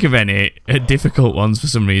couldn't think of any difficult ones for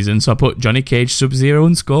some reason, so I put Johnny Cage, Sub-Zero,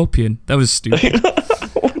 and Scorpion. That was stupid.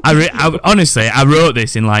 Honestly, I wrote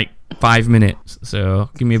this in like 5 minutes, so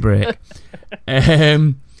give me a break.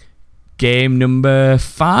 Game number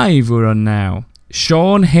 5 we're on now.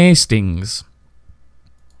 Sean Hastings.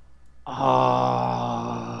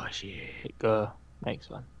 Oh, shit. Go. Next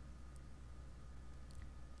one.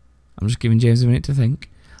 I'm just giving James a minute to think.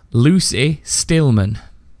 Lucy Stillman.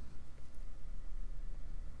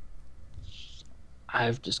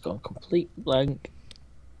 I've just gone complete blank.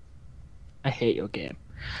 I hate your game.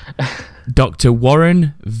 Dr.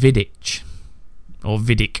 Warren Vidic. Or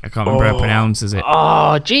Vidic, I can't remember how it pronounces it.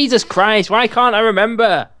 Oh, Jesus Christ. Why can't I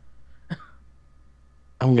remember?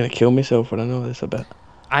 I'm going to kill myself when I know this, I bet.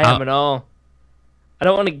 I am and all. I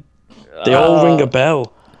don't want to... They all ring a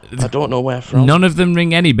bell. I don't know where from. None of them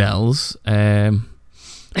ring any bells. One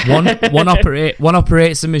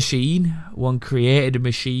operates a machine. One created a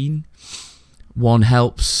machine. One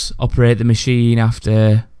helps operate the machine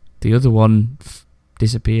after the other one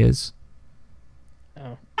disappears.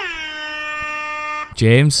 Oh.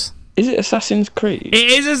 James? Is it Assassin's Creed? It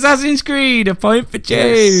is Assassin's Creed. A point for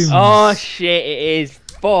James. Oh, shit, it is.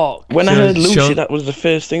 Fuck. When I heard Lucy, Sean- that was the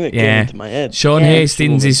first thing that came Yeah. into my head. Sean Yeah,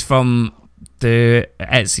 Hastings sure. is from the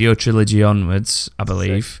Ezio trilogy onwards, I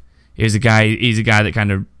believe. He's a guy that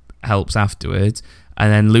kind of helps afterwards.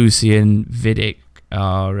 And then Lucy and Vidic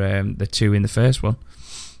are the two in the first one.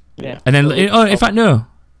 Yeah. And then, in fact, no.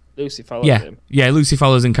 Lucy follows Yeah, him. yeah. Lucy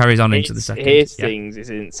follows and carries on into the second. Yeah. Hastings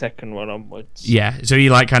is in second one onwards. Yeah, so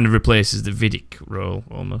he like kind of replaces the Vidic role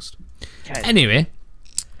almost. Okay. Anyway,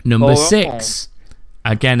 number Alright. 6.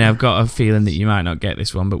 Again, I've got a feeling that you might not get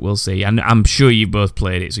this one, but we'll see. And I'm sure you both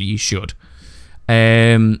played it, so you should.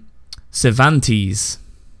 Cervantes.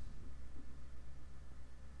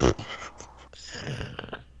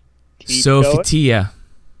 Keep going. Sophitia.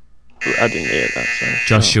 I didn't hear that. So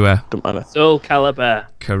Joshua. don't matter. Soul Calibur.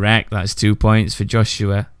 Correct. That's 2 points for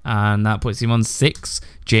Joshua. And that puts him on 6.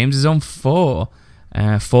 James is on 4.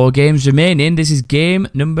 4 games remaining. This is game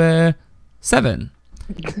number 7.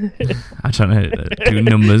 I'm trying to do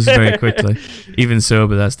numbers very quickly. Even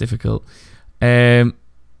sober, that's difficult. This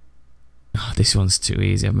one's too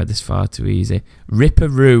easy. I've made this far too easy.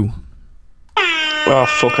 Ripperoo. Oh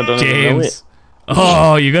fuck! I don't even know it. James.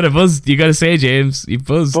 Oh, you got to buzz. You got to say James. You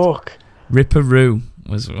buzzed. Fuck. Ripperoo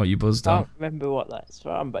was what you buzzed I on. don't remember what that's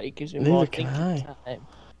from, but it gives me Neither more can thinking I. time.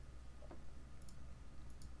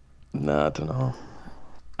 Nah, I don't know.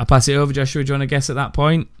 I'll pass it over, Joshua. Do you want to guess at that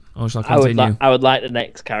point? Or shall I continue? I would like the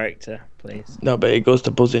next character, please. No, but it goes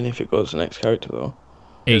to buzzing if it goes to the next character though.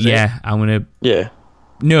 Yeah, I'm going to... Yeah.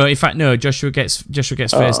 No, in fact, no. Joshua gets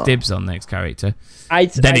first dibs on next character.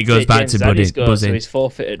 Then it goes back to buzzing. So he's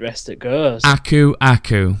forfeited rest it goes. Aku.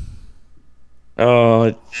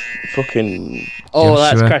 Oh, fucking. Oh,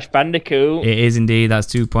 that's Joshua. Crash Bandicoot. It is indeed. That's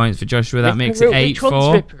 2 points for Joshua. That makes it Ripperoo. Which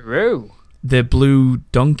one's 8-4. Ripperoo? The blue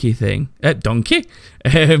donkey thing. Donkey?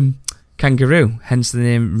 Kangaroo. Hence the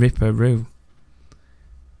name Ripperoo.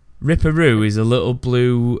 Ripperoo is a little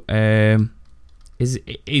blue.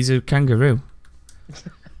 He's a kangaroo.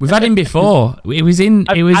 We've had him before. It was in.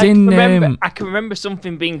 I can remember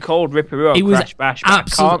something being called Ripperoo on Crash Bash, but I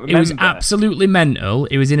can't remember. It was absolutely mental.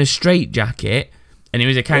 It was in a straight jacket, and it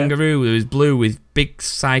was a kangaroo. It was blue with big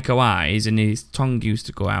psycho eyes, and his tongue used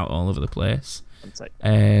to go out all over the place.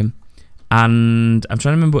 And I'm trying to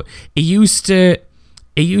remember. He used to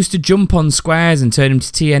jump on squares and turn him to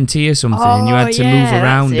TNT or something, and you had to move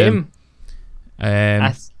around him.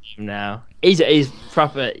 That's him now. He's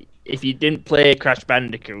proper. If you didn't play Crash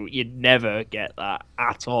Bandicoot, you'd never get that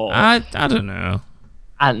at all. I don't know.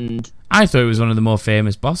 And I thought it was one of the more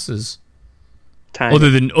famous bosses. Tiny.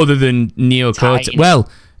 Other than Neo Cortex. Well,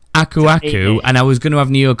 Aku, and I was going to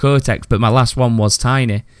have Neo Cortex, but my last one was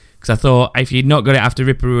Tiny. Because I thought if you'd not got it after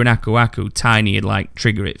Ripperoo and Aku, Tiny would like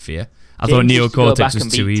trigger it for you. I thought Neo Cortex was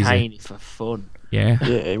too easy. Tiny for fun. Yeah.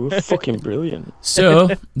 Yeah, it was fucking brilliant.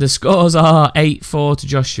 So the scores are 8-4 to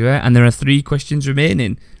Joshua, and there are 3 questions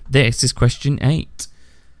remaining. This is question 8.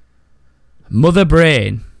 Mother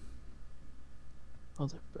Brain.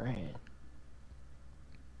 Mother Brain.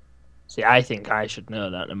 See, I think I should know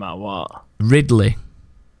that no matter what. Ridley.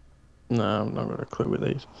 No, I'm not got a clue with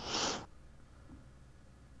these.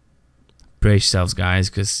 Brace yourselves, guys,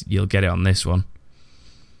 because you'll get it on this one.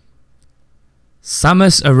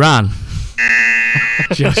 Samus Aran.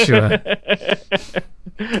 Joshua.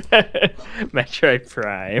 Metroid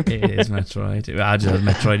Prime. It is Metroid. I just love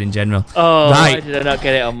Metroid in general. Oh, right. Why did I not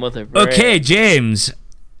get it on Mother Brain? Okay, James.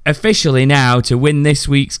 Officially now, to win this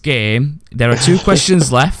week's game, there are 2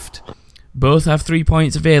 questions left. Both have 3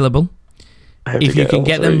 points available. If you can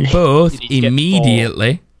get them both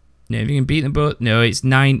immediately. No, if you can beat them both. No, it's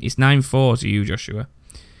 9-4 to you, Joshua.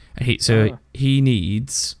 So he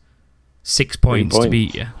needs 6 points to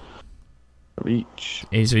beat you. Each.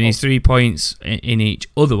 So he needs 3 points in each.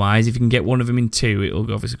 Otherwise, if you can get one of them in 2, it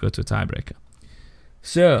will obviously go to a tiebreaker.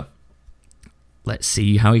 So, let's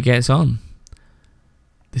see how he gets on.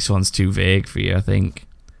 This one's too vague for you, I think.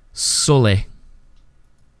 Sully.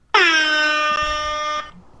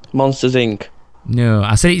 Monsters Inc. No,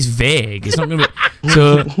 I said it's vague. It's not going to be...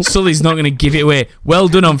 So, Sully's not going to give it away. Well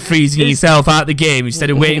done on freezing yourself out of the game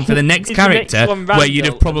instead of waiting for the next character where you'd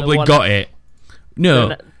have probably got it.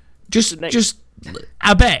 No. Just,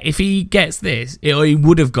 I bet if he gets this, or he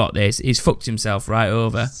would have got this, he's fucked himself right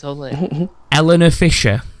over. Sully. Eleanor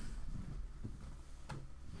Fisher.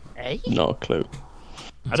 Eh? No clue.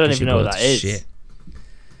 I don't even know what that is. Shit.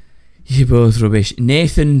 You're both rubbish.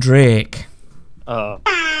 Nathan Drake. Oh.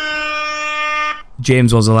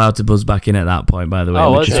 James was allowed to buzz back in at that point, by the way.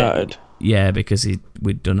 Oh, was Uncharted. Yeah, because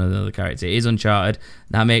we'd done another character. It is Uncharted.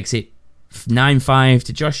 That makes it 9-5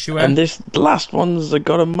 to Joshua. And this last one's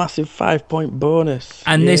got a massive 5-point bonus.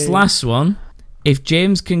 And this last one, if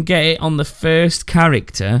James can get it on the first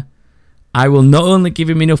character, I will not only give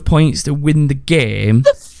him enough points to win the game.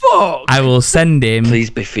 The fuck? I will send him.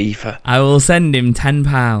 Please be FIFA. I will send him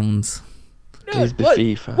 £10. Please be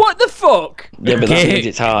FIFA. What the fuck? Yeah, but that means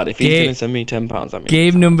it's hard. If he's going to send me £10, that means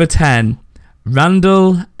Game number 10.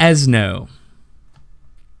 Randall Esno.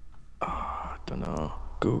 I don't know.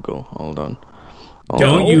 Google. Hold on.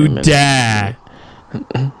 Don't you dare.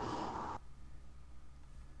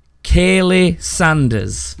 Kaylee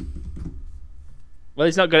Sanders. Well,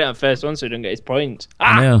 he's not got it on first one, so he don't get his point.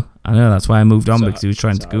 I know. That's why I moved on because he was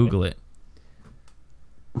trying to Google it.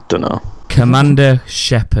 Don't know. Commander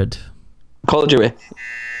Shepard. Call of Duty.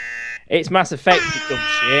 It's Mass Effect, you dumb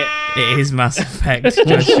shit. It is Mass Effect,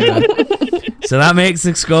 Joshua. So that makes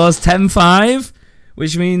the scores 10-5,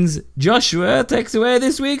 which means Joshua takes away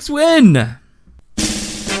this week's win.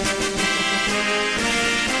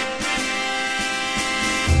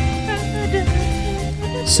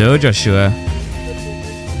 So, Joshua,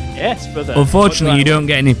 Yes, brother. unfortunately, you don't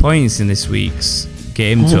get any points in this week's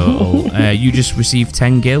game total. You just received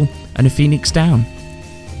 10 gil and a Phoenix down.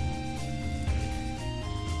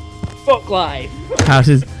 Fuck life. How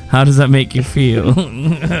does that make you feel?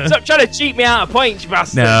 Stop trying to cheat me out of points, you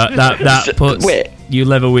bastard. No, that puts Wait. you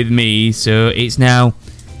level with me. So it's now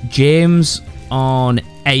James on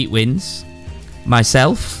 8 wins,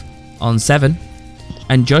 myself on 7,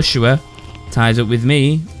 and Joshua ties up with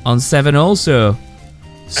me on 7 also.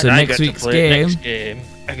 So And I next get to week's play game, next game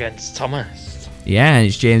against Thomas. yeah,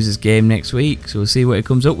 it's James's game next week. So we'll see what he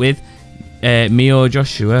comes up with. Me or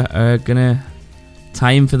Joshua are gonna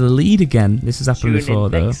tie him for the lead again. This has happened Tune before,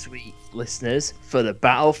 in though. next week, listeners, for the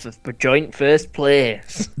battle for joint first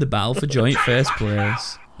place. The battle for joint first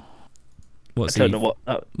place. What's I don't he? know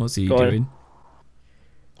what. What's he Go on. doing?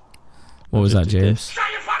 What was that, James? Shut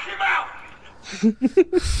your fucking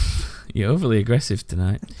mouth! You're overly aggressive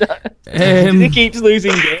tonight. He keeps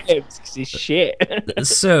losing games because he's shit.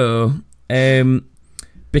 So,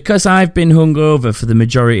 because I've been hungover for the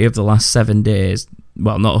majority of the last 7 days,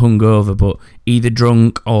 well, not hungover, but either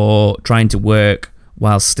drunk or trying to work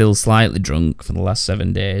while still slightly drunk for the last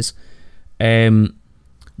 7 days,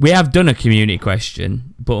 we have done a community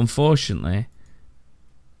question, but unfortunately,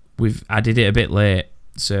 I did it a bit late.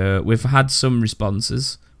 So we've had some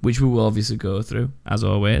responses, which we will obviously go through, as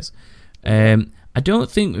always. I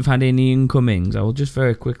don't think we've had any incomings. I will just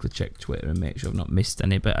very quickly check Twitter and make sure I've not missed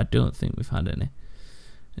any, but I don't think we've had any.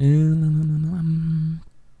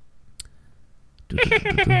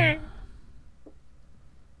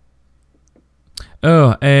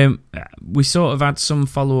 We sort of had some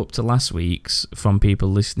follow-up to last week's from people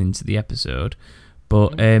listening to the episode,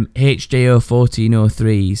 but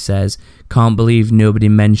HJO1403 says, can't believe nobody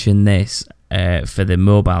mentioned this for the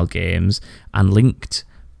mobile games, and linked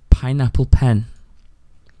Pineapple Pen.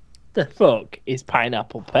 The fuck is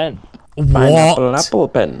Pineapple Pen? Pineapple apple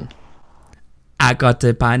pen. I got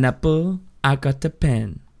a pineapple, I got a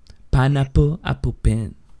pen. Pineapple, apple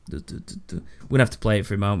pen. We're going to have to play it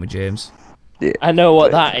for a moment, James. Yeah. I know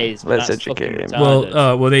what that is. But Let's that's educate fucking him.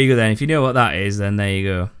 retarded. Well, there you go then. If you know what that is, then there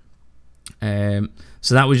you go.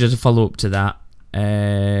 So that was just a follow-up to that.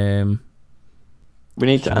 We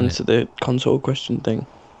need to answer the console question thing.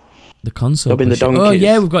 The console. Dobbin the question. donkeys. Oh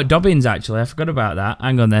yeah, we've got Dobbins actually. I forgot about that.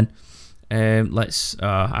 Hang on then. Let's.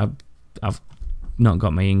 I've not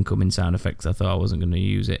got my incoming sound effects. I thought I wasn't going to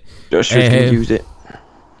use it. Joshua's gonna use it.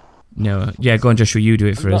 No. Yeah, go on, Joshua. You do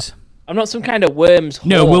it for us. I'm not some kind of worm's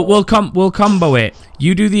No, whore. we'll combo it.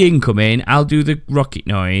 You do the incoming. I'll do the rocket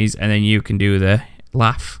noise, and then you can do the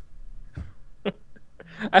laugh.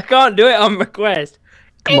 I can't do it on request.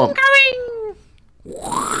 Come on.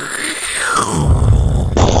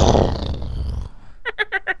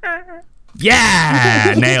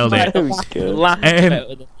 Yeah, nailed it. That was good. Laugh better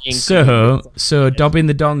than the So Dobbin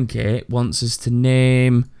the Donkey wants us to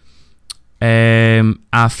name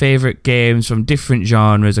our favourite games from different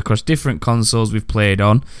genres across different consoles we've played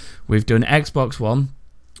on. We've done Xbox One,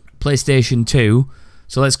 PlayStation 2,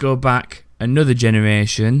 so let's go back another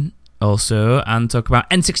generation also and talk about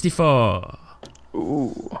N64.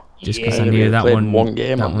 Ooh. Just because I Yeah. knew that Played one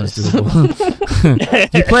game that on one's this.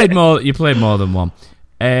 doable. You played more than one.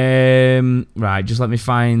 Right, just let me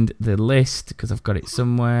find the list because I've got it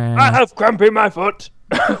somewhere. I have cramp in my foot.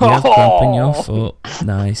 You have cramp in your foot.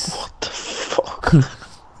 Nice. What the fuck?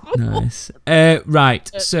 Nice.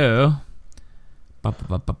 Right, so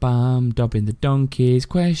Dobbin the Donkeys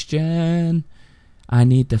question. I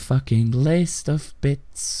need the fucking list of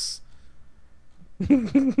bits.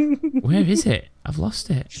 Where is it? I've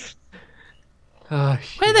lost it. Oh,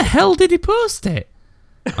 Where the hell did he post it?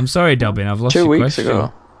 I'm sorry, Dobbin, I've lost 2 your weeks question.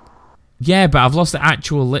 ago. Yeah, but I've lost the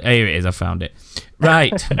actual... Here it is, I found it.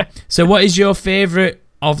 Right. So what is your favourite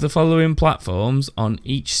of the following platforms on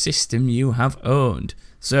each system you have owned?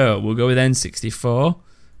 So we'll go with N64.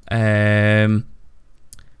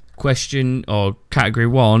 Question or category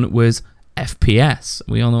 1 was FPS.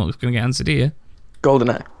 We all know what's going to get answered here.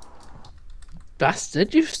 GoldenEye.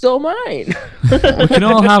 bastard, you stole mine. We can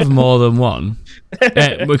all have more than one.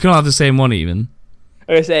 We can all have the same one even.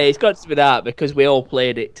 I say it's got to be that because we all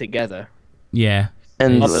played it together Yeah.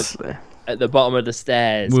 Endlessly. at the bottom of the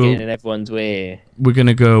stairs, Well- getting in everyone's way. We're going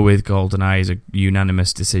to go with GoldenEye as a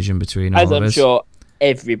unanimous decision between all As of I'm us. sure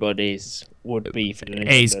everybody's would be for the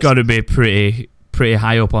It's got to be pretty pretty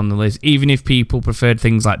high up on the list, even if people preferred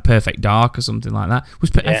things like Perfect Dark or something like that.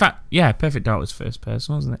 In fact, Perfect Dark was first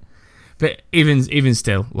person, wasn't it? But even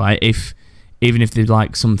still, like even if they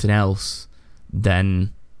like something else,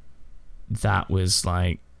 then that was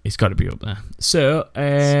like it's got to be up there. So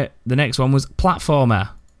the next one was platformer.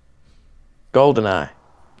 GoldenEye.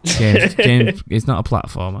 James, it's not a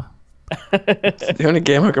platformer. It's the only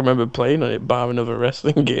game I can remember playing on it, bar another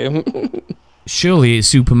wrestling game. Surely it's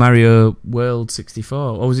Super Mario World 64,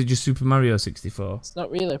 or was it just Super Mario 64? It's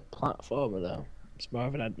not really a platformer though. It's more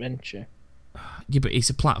of an adventure. Yeah, but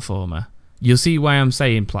it's a platformer. You'll see why I'm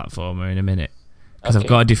saying platformer in a minute, because Okay. I've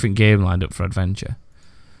got a different game lined up for adventure.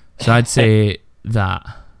 So I'd say that.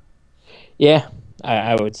 Yeah,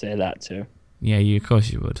 I would say that too. Yeah, of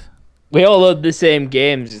course you would. We all love the same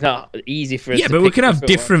games. It's not easy for us. Yeah, to but we pick can have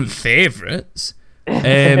different ones. favourites.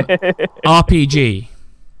 RPG.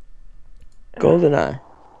 GoldenEye.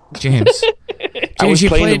 James. I was you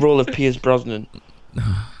playing played- the role of Pierce Brosnan.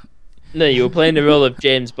 No, you were playing the role of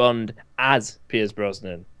James Bond as Pierce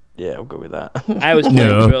Brosnan. Yeah, I'll go with that. I was playing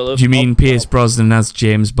the role No. of. Do you mean Bob Pierce Bob. Brosnan as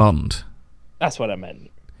James Bond? That's what I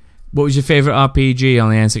meant. What was your favourite RPG on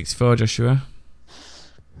the N64, Joshua?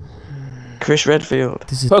 Chris Redfield.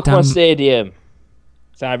 This is Pokemon Stadium.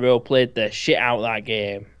 So I role played the shit out of that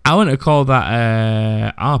game. I wouldn't call that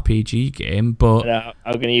a RPG game, but And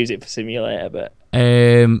I'm going to use it for simulator, but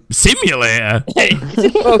simulator. it's a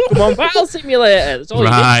Pokemon Battle Simulator. That's all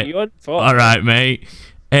Right. you want for. All right, mate.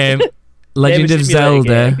 Legend Name a of simulator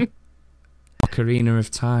Zelda. game. Ocarina of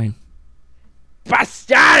Time.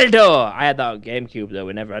 Bastardo! I had that on GameCube though.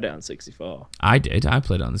 We never had it on 64. I did. I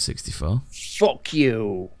played it on the 64. Fuck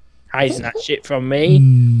you. Hiding that shit from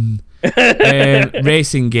me.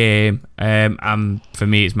 Racing game. For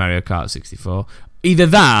me, it's Mario Kart 64. Either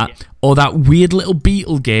that or that weird little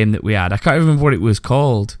Beetle game that we had. I can't remember what it was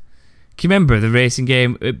called. Can you remember the racing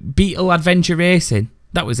game? Beetle Adventure Racing.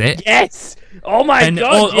 That was it. Yes! Oh my And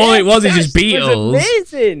god! all it was is that just shit was Beetles,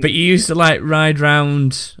 amazing! But you used to like ride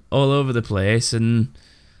round all over the place and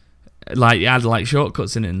like you had like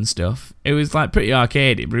shortcuts in it and stuff. It was like pretty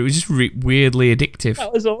arcadey, but it was just weirdly addictive.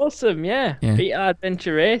 That was awesome, yeah. Yeah. Beetle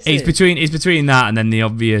Adventure Racing. It's between that and then the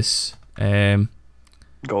obvious. GoldenEye.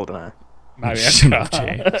 Mario Shut up,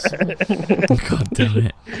 Kart. James. God damn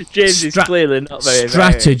it. James is clearly not very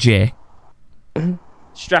Strategy.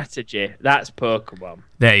 Strategy. That's Pokemon.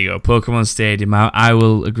 There you go, Pokemon Stadium. I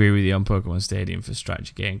will agree with you on Pokemon Stadium for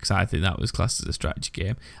strategy game because I think that was classed as a strategy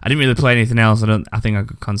game. I didn't really play anything else. I think I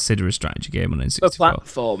could consider a strategy game on For N64.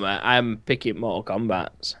 platformer, I'm picking Mortal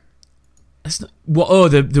Kombat. That's not, what? Oh,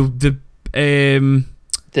 the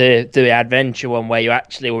The adventure one where you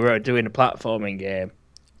actually were doing a platforming game.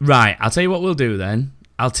 Right, I'll tell you what we'll do then.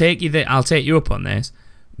 I'll take you up on this.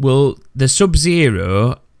 The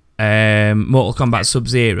Sub-Zero, Mortal Kombat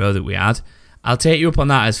Sub-Zero that we had, I'll take you up on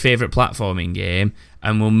that as favourite platforming game,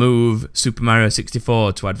 and we'll move Super Mario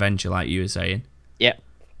 64 to adventure, like you were saying. Yep.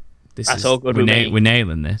 This That's all good with me. We're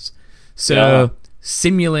nailing this. So, Yeah.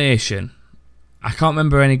 simulation. I can't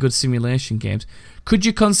remember any good simulation games. Could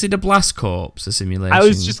you consider Blast Corps a simulation? I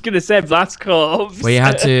was just gonna say Blast Corps. Where you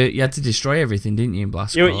had to destroy everything, didn't you, in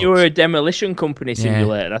Blast Corps? You were a demolition company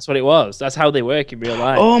simulator. That's what it was. That's how they work in real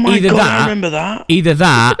life. Oh my Either god, that- I remember that. Either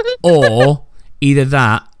that or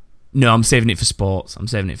no, I'm saving it for sports.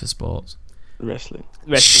 Wrestling.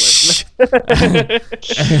 Wrestling.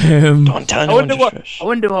 Don't tell I anyone,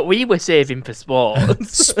 wonder Josh. what we were saving for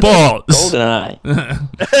sports. Sports. GoldenEye.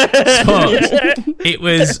 Sports. It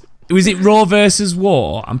was it Raw versus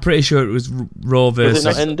War? I'm pretty sure it was Raw versus.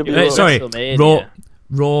 Was it not NWO? Sorry, WrestleMania.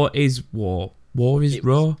 Raw is War. War is It was-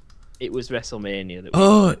 Raw. It was WrestleMania. That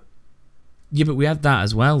Oh, yeah, but we had that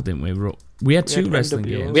as well, didn't we? We had two had wrestling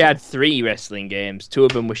NWO. games. we had 3 wrestling games. 2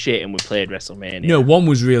 of them were shit, and we played WrestleMania. No, one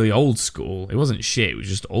was really old school. It wasn't shit. It was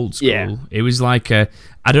just old school. Yeah. It was like I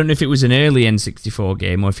don't know if it was an early N64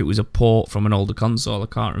 game or if it was a port from an older console. I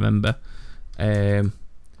can't remember.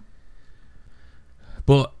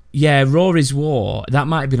 But yeah, Raw is War. That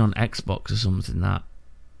might have been on Xbox or something. That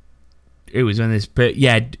it was when this. But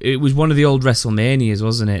yeah, it was one of the old WrestleManias,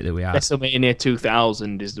 wasn't it? That we had. WrestleMania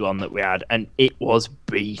 2000 is the one that we had, and it was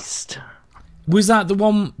beast. Was that the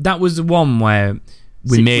one? That was the one where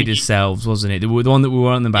we See, made we- ourselves, wasn't it? The one that we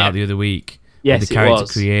were on about Yeah. the other week. Yes, with the it character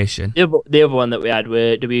was. creation. The other one that we had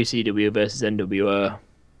were WCW versus NWO.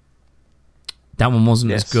 That one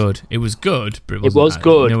wasn't Yes. as good. It was good, but It was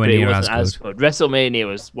good, nowhere but it near wasn't as good. WrestleMania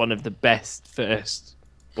was one of the best first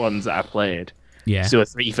ones that I played. Yeah, So the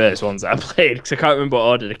 3 first ones that I played, because I can't remember what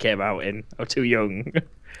order they came out in. I was too young.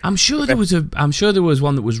 I'm sure there was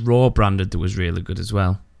one that was Raw branded that was really good as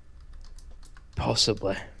well.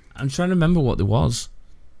 Possibly. I'm trying to remember what there was.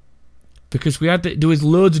 Because there was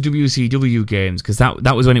loads of WCW games, because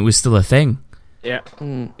that was when it was still a thing. Yeah.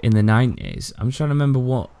 In the 90s. I'm trying to remember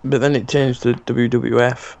what. But then it changed to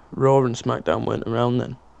WWF. Raw and SmackDown weren't around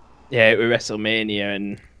then. Yeah, it was WrestleMania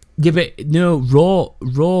and... Yeah, but no,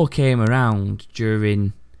 Raw came around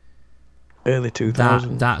during... Early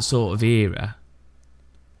 2000s. That sort of era.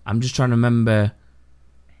 I'm just trying to remember...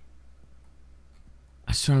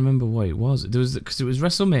 I was trying to remember what it was. Because it was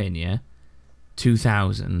WrestleMania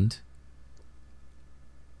 2000...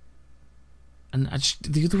 And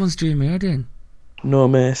the other one's doing my head in. No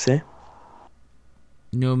Mercy.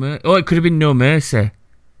 Oh, it could have been No Mercy.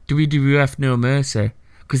 WWF No Mercy.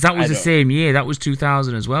 Because that was the same year. That was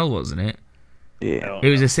 2000 as well, wasn't it? Yeah. It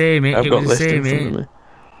was the same. I've got a list in front of me.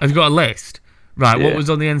 Have you got a list? Right, Yeah. what was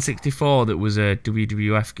on the N64 that was a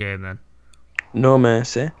WWF game then? No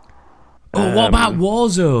Mercy. Oh, what about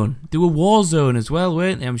Warzone? There were Warzone as well,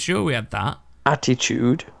 weren't they? I'm sure we had that.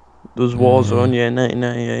 Attitude. There was Warzone,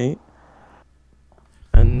 1998.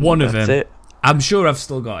 And One of that's them. it. I'm sure I've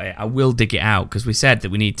still got it. I will dig it out, because we said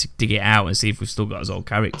that we need to dig it out and see if we've still got us all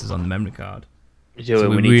characters on the memory card. We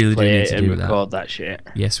really need to do play need it to and do that. record that shit.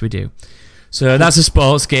 Yes, we do. So that's a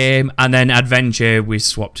sports game, and then adventure, we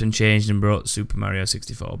swapped and changed and brought Super Mario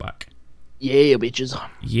 64 back. Yeah, bitches.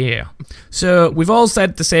 Yeah. So we've all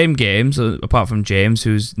said the same games, apart from James,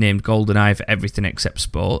 who's named GoldenEye for everything except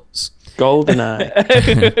sports. GoldenEye.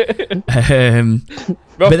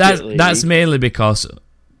 But that's mainly because,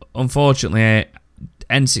 unfortunately,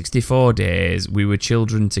 N64 days, we were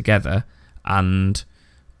children together, and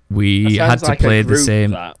we had to play the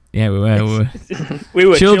same. Yeah, we were. We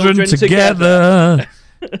were children together.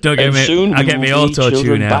 Don't get And me. soon I'll we get will me be auto tune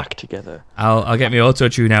children out. back together. I'll get me auto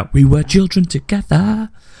tune out. We were children together,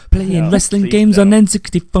 playing No, wrestling please games on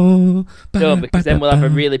N64. No, because then we'll have a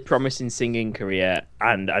really promising singing career,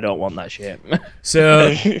 and I don't want that shit.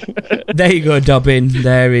 So there you go, Dobbin.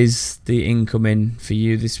 There is the incoming for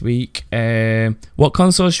you this week. What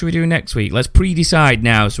console should we do next week? Let's pre-decide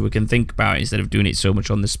now so we can think about it instead of doing it so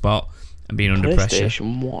much on the spot and being under pressure.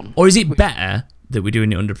 PlayStation 1. Or is it better that we're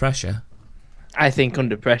doing it under pressure? I think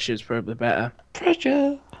under pressure is probably better.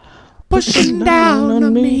 Pressure. Pushing down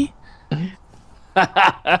on me.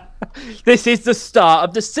 This is the start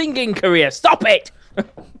of the singing career. Stop it!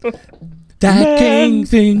 That king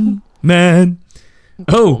thing, man.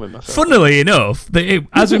 Oh, myself. funnily enough,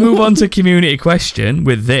 as we move on to community question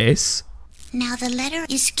with this, Now the letter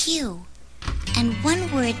is Q, and one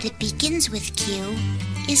word that begins with Q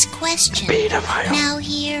is question. Now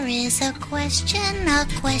here is a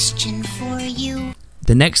question for you.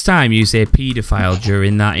 the next time you say paedophile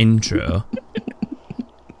during that intro,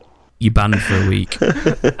 you're banned for a week. You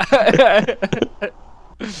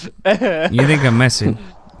think I'm messing?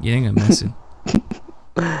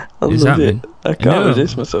 I Is love that it. me? I can't No.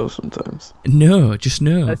 resist myself sometimes. No, just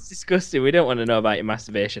no. That's disgusting. We don't want to know about your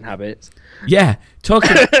masturbation habits. Yeah,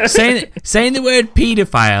 saying the word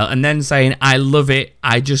paedophile and then saying I love it,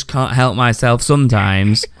 I just can't help myself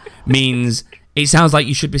sometimes means it sounds like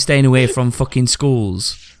you should be staying away from fucking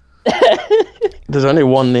schools. There's only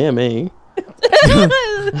one near me.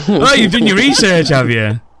 Oh, you've done your research, have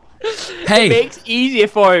you? It Hey, makes it easier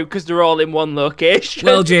for you because they're all in one location.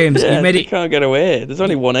 well, James, Yeah, you made you it. can't get away. There's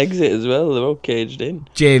only one exit as well. They're all caged in.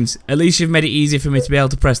 James, at least you've made it easier for me to be able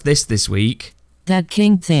to press this week. That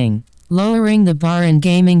king thing. Lowering the bar in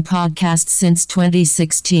gaming podcast since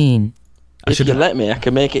 2016. I If should you let me, I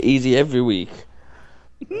can make it easy every week.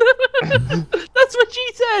 That's what she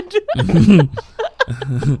said.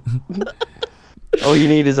 All you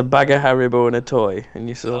need is a bag of Haribo and a toy, and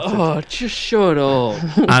you're sorted. Oh, just shut up.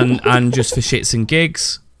 and just for shits and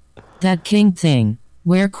gigs. That king thing.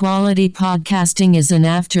 Where quality podcasting is an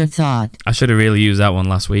afterthought. I should have really used that one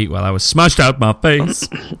last week while I was smashed out my face.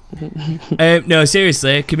 No,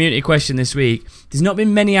 seriously, community question this week. There's not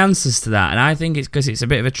been many answers to that, and I think it's because it's a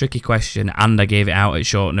bit of a tricky question, and I gave it out at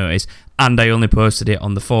short notice, and I only posted it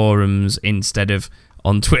on the forums instead of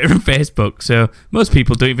on Twitter and Facebook, so most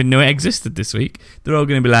people don't even know it existed this week. They're all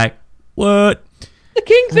going to be like, what? The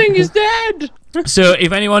king thing is dead. So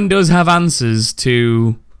if anyone does have answers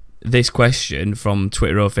to this question from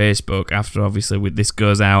Twitter or Facebook, after obviously this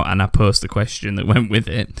goes out and I post the question that went with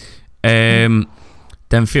it, then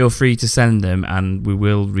feel free to send them and we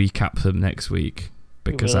will recap them next week,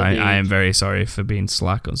 because I am very sorry for being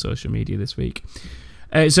slack on social media this week.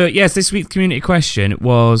 So yes, this week's community question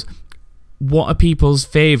was, what are people's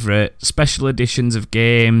favourite special editions of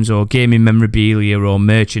games or gaming memorabilia or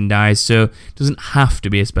merchandise? So it doesn't have to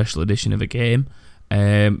be a special edition of a game.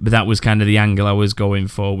 But that was kind of the angle I was going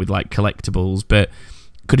for with like collectibles. But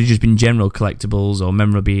could have just been general collectibles or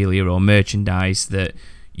memorabilia or merchandise that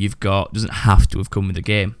you've got. Doesn't have to have come with the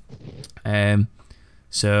game.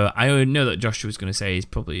 So I know that Joshua was going to say is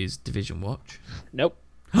probably his Division watch. Nope.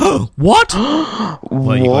 What? What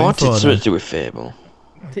are you going for, It's something then? to do with Fable.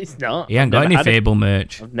 It's not. He ain't got any Fable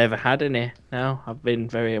merch. I've never had any. No, I've been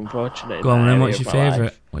very unfortunate. Go on then, what's your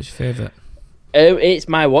favourite? What's your favourite? It's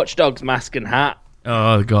my Watch Dogs mask and hat.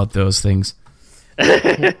 Oh god, those things.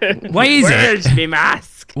 Why is Where's it? my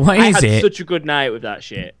mask? Why I is had it? such a good night with that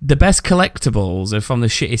shit. The best collectibles are from the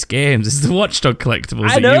shittest games. It's the Watchdog collectibles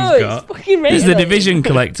I that know, you've got. it's fucking There's the ridiculous. Division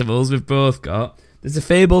collectibles we've both got. There's the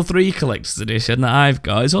Fable 3 Collector's Edition that I've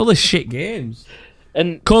got. It's all the shit games.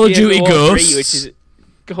 And Call of Gears Duty War 3, Ghosts. which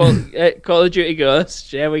is Call of Duty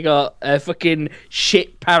Ghosts. Yeah, we got a fucking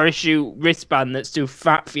shit parachute wristband that's too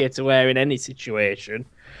fat for you to wear in any situation.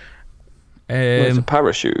 Well, it's a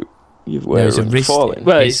parachute. You've No, it's a wearing wrist. falling.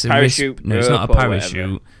 Well, it's it's a parachute wrist, no, it's not a rope or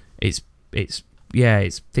parachute. It's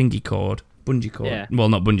thingy cord, bungee cord. Yeah. Well,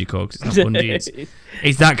 not bungee cord 'cause it's not bungee.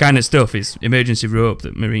 It's that kind of stuff. It's emergency rope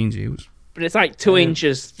that Marines use. But it's like 2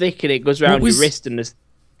 inches thick and it goes around was- your wrist and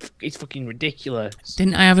it's fucking ridiculous.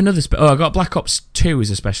 Didn't I have another? I got Black Ops 2 as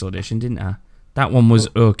a special edition, didn't I? That one was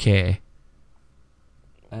okay.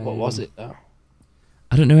 What was it though?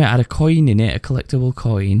 I don't know. It had a coin in it, a collectible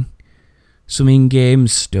coin, some in-game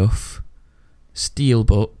stuff,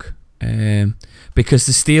 steelbook. Because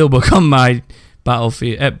the steelbook on my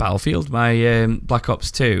Battlefield, my Black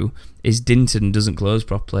Ops 2 is dinted and doesn't close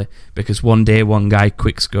properly because one day one guy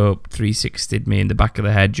quickscope 360'd me in the back of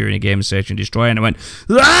the head during a game of Search and Destroy, and I went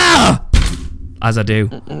ah! As I do,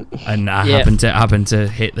 and I happened to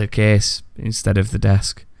hit the case instead of the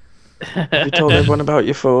desk. Have you told everyone about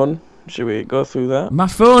your phone? Should we go through that? My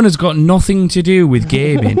phone has got nothing to do with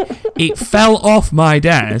gaming. It fell off my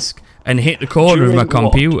desk and hit the corner of my During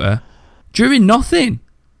what? computer. During nothing.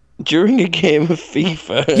 During a game of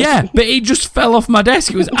FIFA. Yeah, but it just fell off my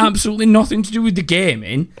desk. It was absolutely nothing to do with the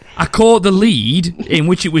gaming. I caught the lead in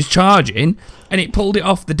which it was charging, and it pulled it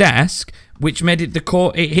off the desk, which made it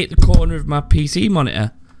it hit the corner of my PC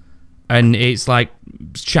monitor, and it's like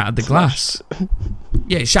shattered the glass.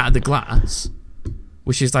 Yeah, it shattered the glass,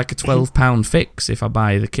 which is like a £12 fix if I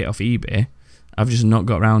buy the kit off eBay. I've just not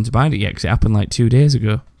got around to buying it yet because it happened like 2 days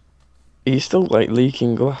ago. Are you still like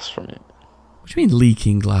leaking glass from it? What do you mean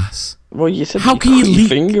leaking glass? Well, you said How you can you put your leak?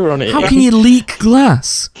 finger on it. How can you leak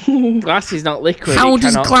glass? Glass is not liquid. How it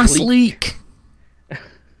does cannot glass leak?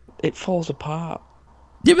 It falls apart.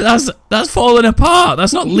 Yeah, but that's falling apart.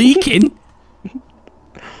 That's not leaking.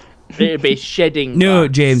 It'd be shedding. No,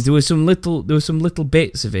 glass. James, there were some little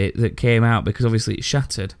bits of it that came out because obviously it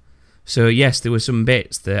shattered. So yes, there were some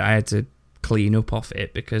bits that I had to clean up off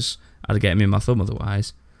it because I'd get them in my thumb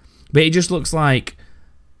otherwise. But it just looks like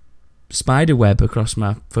spider web across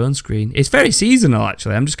my phone screen. It's very seasonal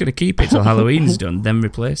actually. I'm just going to keep it till Halloween's done, then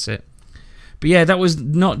replace it. But yeah, that was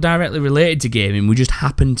not directly related to gaming. We just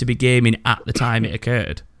happened to be gaming at the time it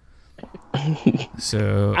occurred.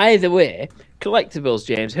 So Either way, collectibles,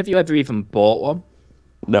 James. Have you ever even bought one?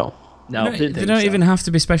 No. No, they don't even have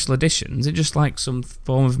to be special editions. It's just like some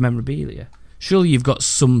form of memorabilia. Surely you've got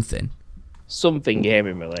something. Something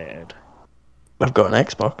gaming related. I've got an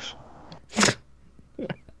Xbox.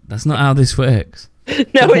 That's not how this works.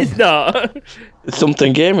 No, it's not. It's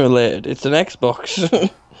something game related. It's an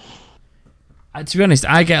Xbox. To be honest,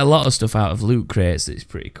 I get a lot of stuff out of loot crates that's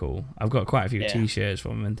pretty cool. I've got quite a few Yeah. t-shirts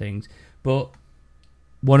from them and things. But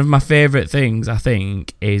one of my favourite things, I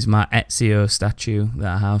think, is my Ezio statue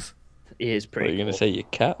that I have. It is What, are pretty you going to cool. say your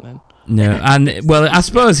cat then? No, and well, I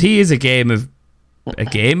suppose he is a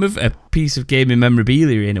piece of gaming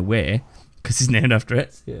memorabilia in a way, because he's named after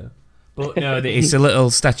Ezio. But no, it's a little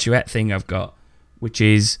statuette thing I've got, which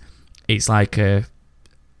is, it's like an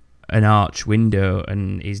arch window,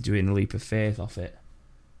 and he's doing a leap of faith off it.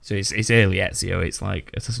 So it's early Ezio. It's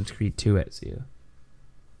like Assassin's Creed 2 Ezio.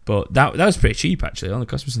 But that was pretty cheap actually. It only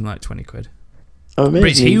cost me something like £20. Oh, amazing. But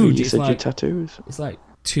it's huge. You It's said your like- tattoos. It's like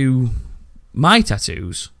my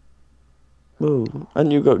tattoos. Well,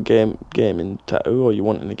 and you got gaming tattoo, or you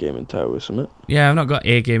wanting a gaming tattoo or something? Yeah, I've not got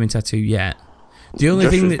a gaming tattoo yet. The only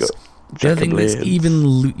thing Joshua's that's got the Jack other of thing that's Blades.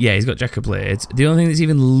 even he's got Jack of Blades. The only thing that's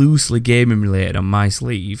even loosely gaming related on my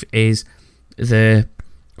sleeve is the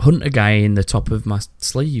hunter guy in the top of my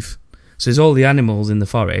sleeve. So there's all the animals in the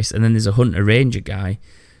forest, and then there's a hunter ranger guy,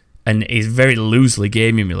 and it's very loosely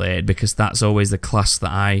gaming related because that's always the class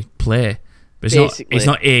that I play. But it's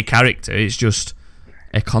not a character; it's just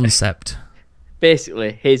a concept.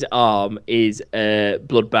 Basically, his arm is a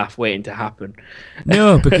bloodbath waiting to happen.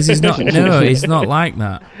 No, because he's not. No, it's not like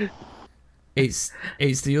that. it's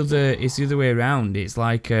the other way around. It's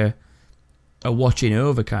like a watching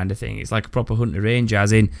over kind of thing. It's like a proper hunter ranger,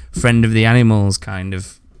 as in friend of the animals kind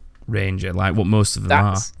of ranger, like what most of them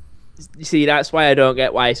are. You see, that's why I don't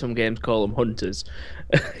get why some games call them hunters.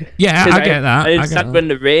 Yeah, I get that. I understand when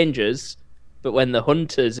the rangers, but when the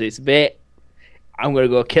hunters, it's a bit. I'm gonna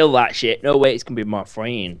go kill that shit. No way, it's gonna be my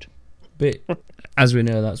friend. But as we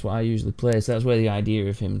know, that's what I usually play. So that's where the idea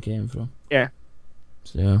of him came from. Yeah.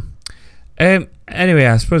 So, anyway,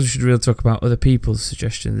 I suppose we should really talk about other people's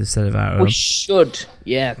suggestions instead of our own. We should,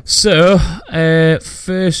 yeah. So,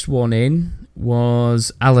 first one in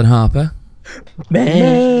was Alan Harper.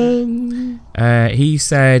 Man. He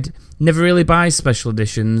said, never really buys special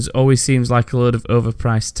editions, always seems like a load of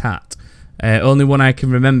overpriced tat. Only one I can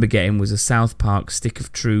remember getting was a South Park Stick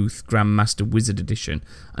of Truth Grandmaster Wizard edition,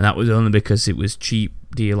 and that was only because it was cheap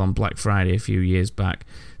deal on Black Friday a few years back.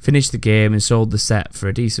 Finished the game and sold the set for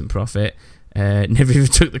a decent profit. Never even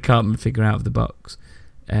took the carbon figure out of the box.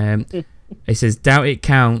 He says, doubt it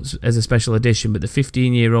counts as a special edition, but the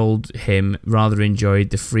 15-year-old him rather enjoyed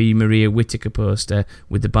the free Maria Whittaker poster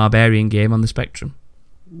with the Barbarian game on the Spectrum.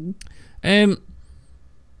 I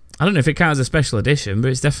don't know if it counts as a special edition, but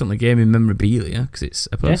it's definitely gaming memorabilia because it's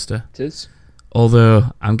a poster. Yeah, it is.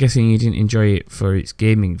 Although, I'm guessing you didn't enjoy it for its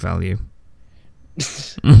gaming value.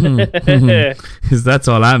 Because that's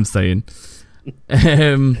all I'm saying.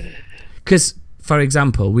 Because, for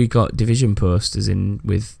example, we got Division posters in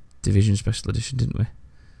with Division Special Edition, didn't we?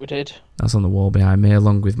 We did. That's on the wall behind me,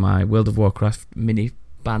 along with my World of Warcraft mini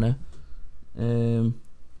banner. And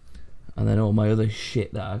then all my other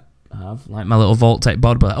shit that I have, like my little Vault-Tec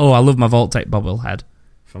bobblehead. Oh, I love my Vault-Tec bobblehead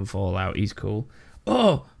from Fallout. He's cool.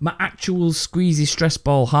 Oh, my actual squeezy stress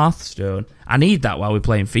ball Hearthstone. I need that while we're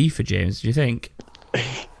playing FIFA, James. Do you think?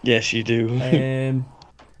 Yes, you do.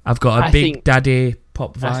 I've got a Big Daddy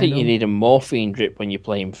pop vinyl. I think you need a morphine drip when you're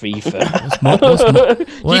playing FIFA.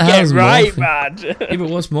 What you get right, man. Yeah, but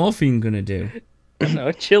what's morphine gonna do?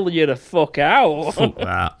 No, chill you the fuck out. Fuck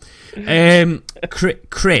that.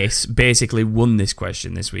 Chris basically won this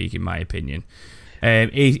question this week, in my opinion.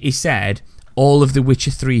 He said all of the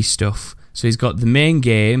Witcher 3 stuff. So he's got the main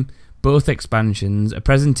game, both expansions, a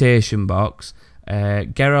presentation box,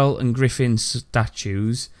 Geralt and Griffin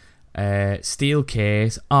statues, steel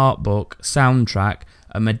case, art book, soundtrack,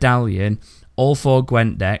 a medallion, all 4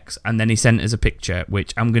 Gwent decks, and then he sent us a picture,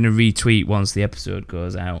 which I'm going to retweet once the episode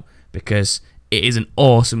goes out, because it is an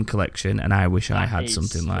awesome collection, and I wish I had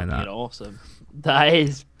something like that. Awesome. That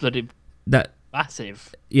is bloody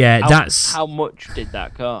massive. Yeah, How much did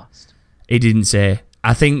that cost? He didn't say.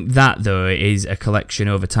 I think that, though, is a collection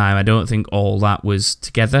over time. I don't think all that was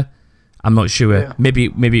together. I'm not sure. Yeah. Maybe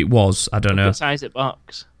it was. I don't know. What size it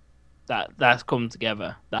box? That's come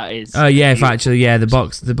together. That is. Oh yeah, if actually, yeah, the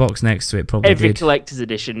box next to it probably. Every collector's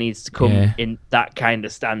edition needs to come in that kind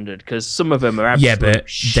of standard, because some of them are absolute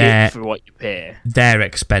shit for what you pay. They're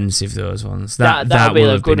expensive, those ones. That be will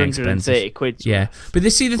like have been expensive. £130. Yeah, but the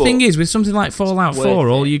thing is, with something like Fallout 4,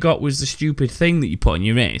 all you got was the stupid thing that you put on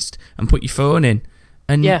your wrist and put your phone in,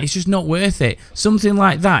 and it's just not worth it. Something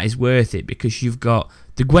like that is worth it because you've got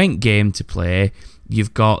the Gwent game to play.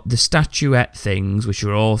 You've got the statuette things, which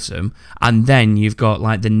are awesome, and then you've got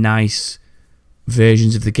like the nice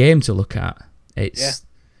versions of the game to look at. It's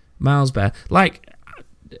miles better. Like,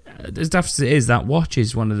 as daft as it is, that watch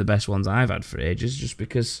is one of the best ones I've had for ages, just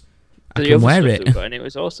because I can wear it. And it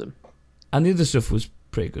was awesome. And the other stuff was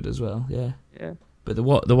pretty good as well, yeah. But the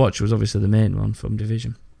watch was obviously the main one from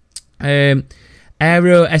Division.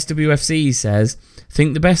 Aero SWFC says,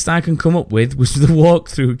 think the best I can come up with was the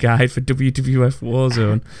walkthrough guide for WWF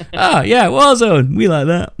Warzone. Warzone. We like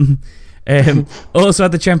that. Also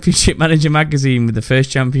had the Championship Manager magazine with the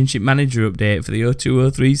first Championship Manager update for the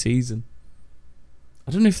 02-03 season.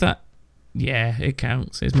 I don't know if that... Yeah, it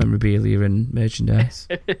counts. It's memorabilia and merchandise.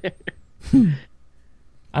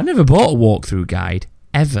 I never bought a walkthrough guide,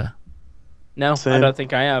 ever. No, I don't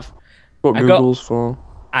think I have. What Google's for.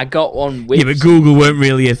 I got one with... Yeah, but Google weren't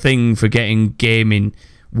really a thing for getting gaming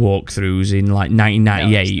walkthroughs in like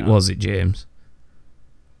 1998, was it, James?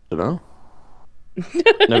 I don't know.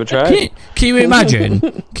 Never tried. Can you imagine?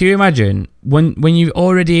 Can you imagine when you're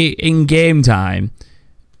already in game time,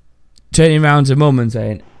 turning around to Mum and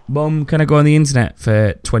saying, "Mum, can I go on the internet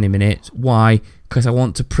for 20 minutes? Why? Because I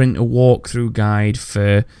want to print a walkthrough guide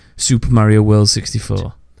for Super Mario World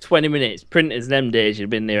 64." 20 minutes. Printers them days, you'd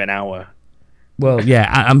been there an hour. Well, yeah,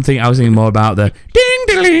 I was thinking more about the ding,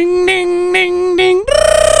 ding, ding, ding, ding,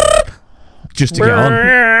 just to get on.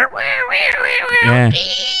 Yeah.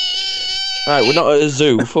 Right, we're not at a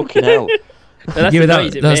zoo. Fucking hell. That's Yeah, the but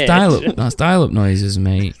noise it that's made. dial-up. That's dial-up noises,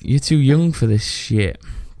 mate. You're too young for this shit.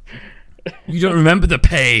 You don't remember the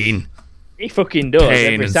pain. He fucking does.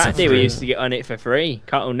 Pain Every and Saturday we suffering. used to get on it for free.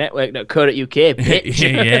 CartoonNetwork.co.uk, bitch.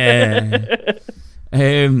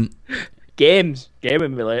 Yeah.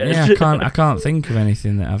 Gaming related. Yeah, I can't think of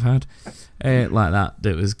anything that I've had like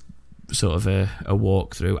that was sort of a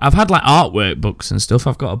walkthrough. I've had like artwork books and stuff.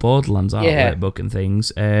 I've got a Borderlands artwork book and things.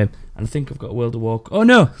 And I think I've got a World of Warcraft. Oh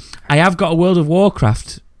no, I have got a World of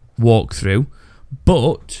Warcraft walkthrough,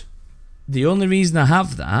 but the only reason I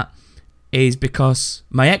have that is because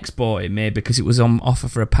my ex bought it me because it was on offer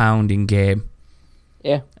for £1 in game.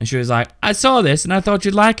 Yeah. And she was like, I saw this and I thought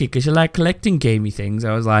you'd like it because you like collecting gamey things.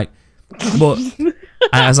 I was like, but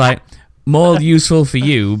I was like, more useful for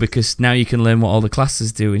you because now you can learn what all the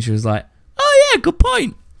classes do. And she was like, oh yeah, good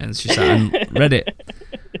point. And she sat and read it.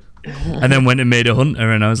 And then went and made a hunter.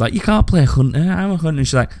 And I was like, you can't play a hunter. I'm a hunter. And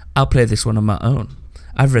she's like, I'll play this one on my own.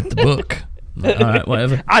 I've read the book. I'm like, all right,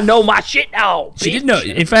 whatever. I know my shit now. She did know.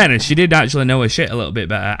 In fairness, she did actually know her shit a little bit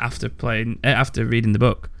better after reading the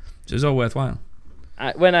book. So it was all worthwhile.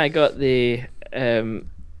 When I got the, I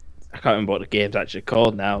can't remember what the game's actually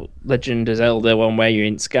called now. Legend of Zelda, one where you're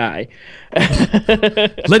in Sky.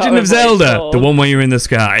 Legend of Zelda, the one where you're in the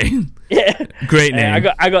sky. Yeah, great name.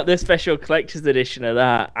 I got the special collector's edition of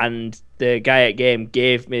that, and the guy at game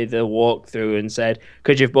gave me the walkthrough and said,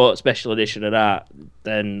 "Because you've bought a special edition of that,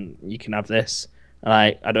 then you can have this." And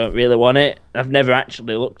I don't really want it. I've never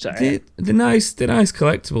actually looked at it. The nice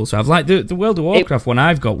collectibles. So I've like the World of Warcraft one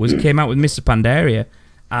I've got came out with Mr. Pandaria,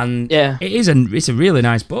 and it's a really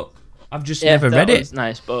nice book. I've just never read it. It's a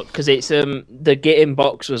nice book because it's the getting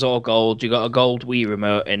box was all gold. You got a gold Wii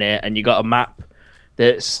remote in it, and you got a map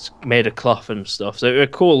that's made of cloth and stuff. So it was a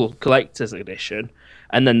cool collector's edition.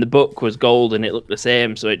 And then the book was gold and it looked the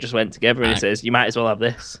same, so it just went together. And it says, "You might as well have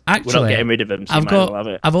this." Actually, we're not getting rid of them, so you might as well have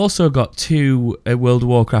it. I've also got 2 World of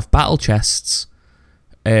Warcraft battle chests,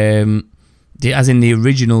 as in the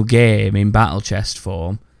original game in battle chest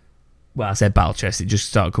form. Well, I said battle chest; it just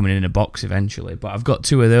started coming in a box eventually. But I've got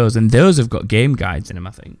 2 of those, and those have got game guides in them,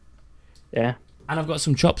 I think. Yeah. And I've got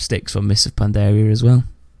some chopsticks from Miss of Pandaria as well.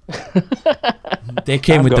 They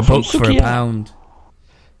came with the book for £1.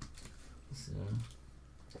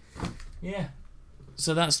 Yeah.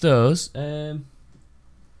 So that's those. I'm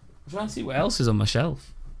trying to see what else is on my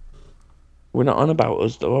shelf. We're not on about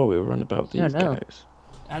us though, are we? We're on about these guys.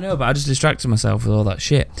 I know, but I just distracted myself with all that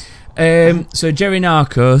shit. So Jerry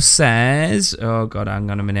Narco says, oh god,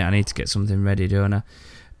 hang on a minute, I need to get something ready, don't I?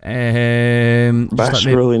 By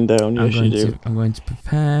scrolling down, yes you do. I'm going to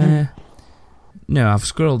prepare. No, I've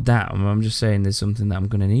scrolled down. I'm just saying there's something that I'm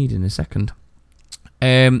going to need in a second.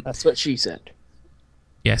 That's what she said.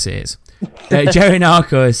 Yes, it is. Jerry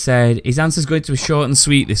Narco has said his answer's going to be short and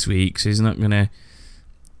sweet this week, so he's not going to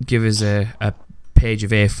give us a page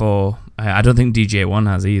of A4. I don't think DJ1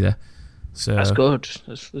 has either. So that's good.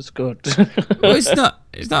 That's good. Well, it's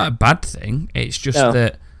not a bad thing. It's just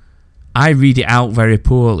that I read it out very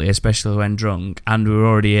poorly, especially when drunk, and we're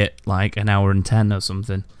already at like 1 hour and 10 or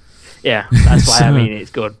something. Yeah, that's why I mean it's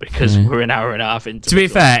good, because we're 1 hour and a half into it. To be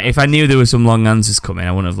fair, if I knew there were some long answers coming,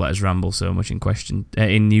 I wouldn't have let us ramble so much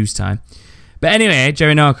in news time. But anyway,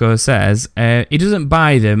 Jerry Narco says he doesn't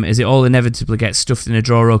buy them as it all inevitably gets stuffed in a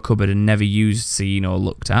drawer or cupboard and never used, seen or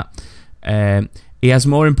looked at. He has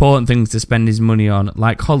more important things to spend his money on,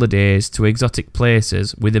 like holidays to exotic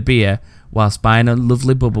places with a beer whilst buying a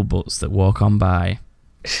lovely bubble butts that walk on by.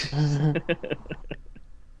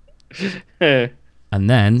 And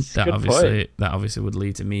then that obviously would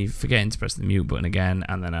lead to me forgetting to press the mute button again,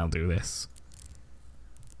 and then I'll do this.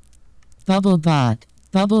 Bubble bot.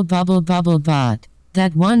 Bubble bubble bubble bot.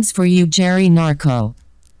 That one's for you, Jerry Narco.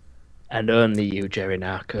 And only you, Jerry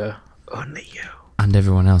Narco. Only you. And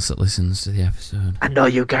everyone else that listens to the episode. I know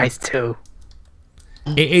you guys too.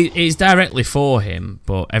 It's directly for him,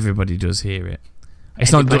 but everybody does hear it.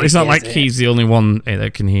 It's not like he's the only one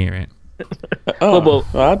that can hear it. Well,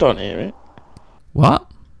 I don't hear it.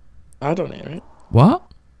 What? I don't hear it. What?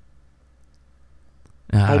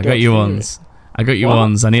 I got you once. I got you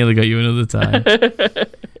once. I nearly got you another time.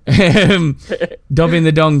 Dobbin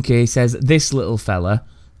the Donkey says, this little fella,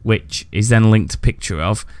 which is then linked a picture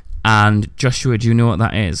of. And Joshua, do you know what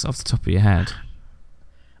that is off the top of your head?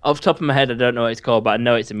 Off the top of my head, I don't know what it's called, but I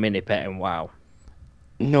know it's a mini pet in WoW.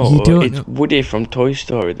 No, it's Woody from Toy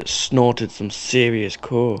Story that snorted some serious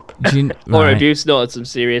coke. Or if you snorted some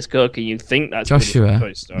serious coke and you think that's Joshua, Woody from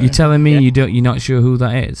Toy Story. You telling me you're not sure who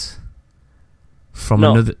that is? From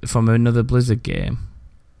another Blizzard game.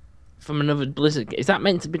 From another Blizzard game. Is that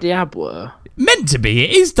meant to be Diablo? Meant to be.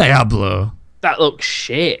 It is Diablo. That looks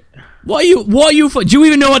shit. What are you? Do you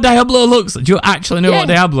even know what Diablo looks like? Do you actually know what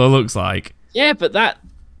Diablo looks like? Yeah, but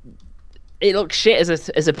it looks shit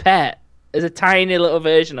as a pet. As a tiny little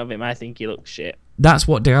version of him, I think he looks shit. That's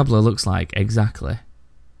what Diablo looks like, exactly.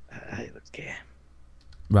 He looks gay.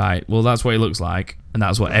 Right, well, that's what he looks like, and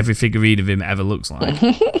that's what every figurine of him ever looks like.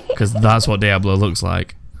 Because that's what Diablo looks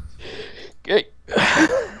like. Okay.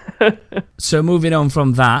 So moving on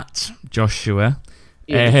from that, Joshua.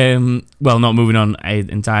 Well, not moving on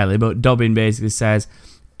entirely, but Dobbin basically says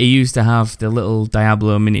he used to have the little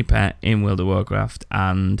Diablo mini pet in World of Warcraft,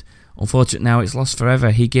 and unfortunately now it's lost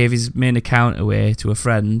forever. He gave his main account away to a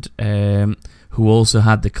friend who also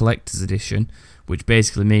had the collector's edition, which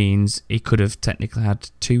basically means he could have technically had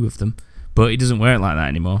 2 of them, but it doesn't work like that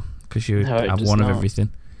anymore because you have one of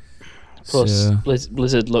everything. Plus,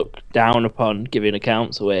 Blizzard look down upon giving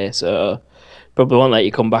accounts away, so probably won't let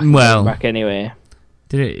you come back. Back anyway.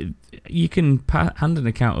 You can hand an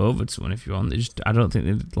account over to someone if you want. I don't think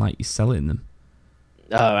they'd like you selling them.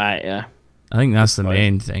 Oh, right, yeah. I think that's the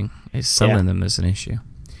main thing. It's selling them that's an issue.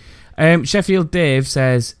 Sheffield Dave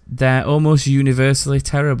says they're almost universally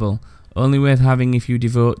terrible. Only worth having if you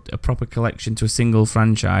devote a proper collection to a single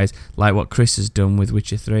franchise, like what Chris has done with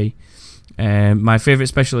Witcher 3. My favourite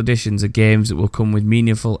special editions are games that will come with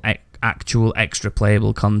meaningful actual extra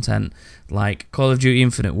playable content. Like Call of Duty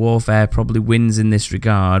Infinite Warfare probably wins in this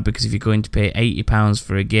regard, because if you're going to pay £80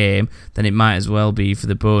 for a game, then it might as well be for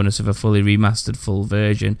the bonus of a fully remastered full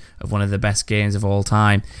version of one of the best games of all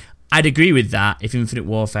time. I'd agree with that if Infinite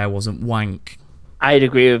Warfare wasn't wank. I'd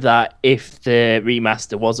agree with that if the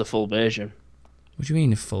remaster was a full version. What do you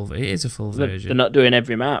mean a full? It is a full version. They're not doing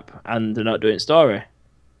every map, and they're not doing story.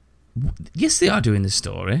 Yes, they are doing the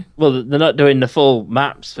story. Well, they're not doing the full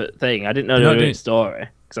maps thing. I didn't know they were doing story.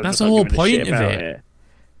 That's the whole point of it.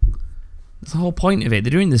 That's the whole point of it.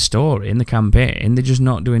 They're doing the story in the campaign. They're just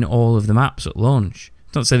not doing all of the maps at launch.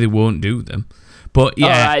 Don't say they won't do them. But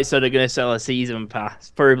yeah. Alright, so they're going to sell a season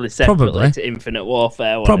pass, probably separately to Infinite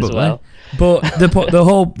Warfare one as well. But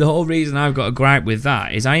the whole reason I've got a gripe with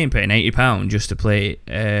that is I ain't paying £80 just to play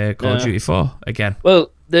Call of Duty 4 again.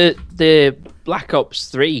 Well, the Black Ops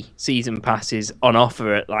 3 season pass is on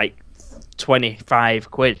offer at like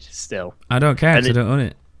 £25 still. I don't care because I don't own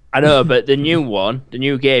it. I know, but the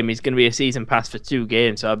new game is going to be a season pass for 2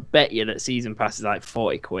 games, so I bet you that season pass is like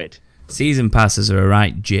 £40. Season passes are a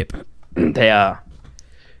right jip. They are.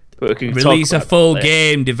 But we can release a full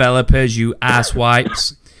game, developers, you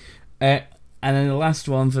asswipes. And then the last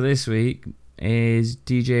one for this week is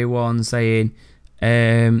DJ1 saying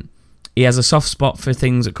he has a soft spot for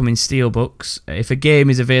things that come in steelbooks. If a game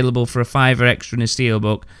is available for a $5 extra in a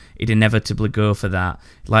steelbook, he'd inevitably go for that.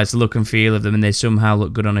 He likes the look and feel of them, and they somehow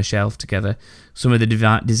look good on a shelf together. Some of the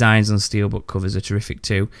designs on steelbook covers are terrific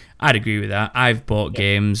too. I'd agree with that. I've bought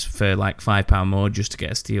games for like £5 more just to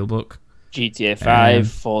get a steelbook. GTA 5,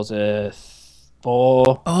 Forza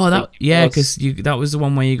 4. Oh, because that was the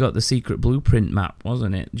one where you got the secret blueprint map,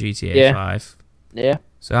 wasn't it? GTA 5. Yeah.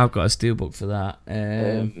 So I've got a steelbook for that.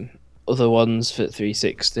 Other ones for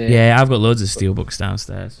 360. Yeah, I've got loads of steelbooks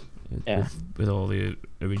downstairs with all the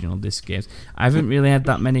original disc games. I haven't really had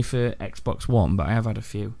that many for Xbox One, but I have had a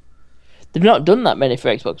few. They've not done that many for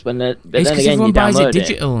Xbox One. It's because everyone buys it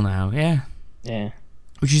digital now, Yeah.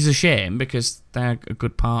 Which is a shame because they're a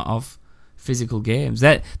good part of physical games.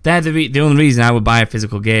 They're the only reason I would buy a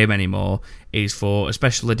physical game anymore is for a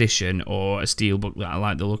special edition or a steelbook that I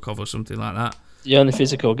like the look of or something like that. The only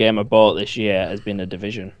physical game I bought this year has been The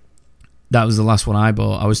Division. That was the last one I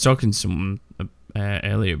bought. I was talking to someone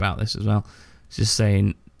earlier about this as well. Just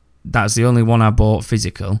saying that's the only one I bought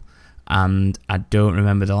physical, and I don't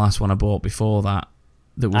remember the last one I bought before that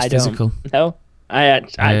was physical. No, I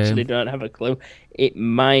actually don't have a clue. It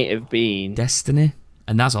might have been Destiny,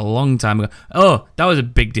 and that's a long time ago. Oh, that was a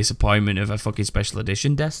big disappointment of a fucking special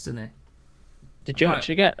edition Destiny. Did you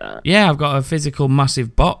actually get that? Yeah, I've got a physical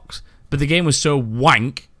massive box, but the game was so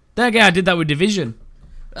wank. There again, I did that with Division.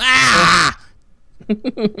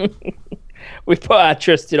 We put our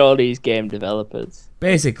trust in all these game developers.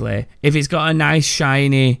 Basically, if it's got a nice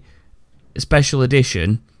shiny special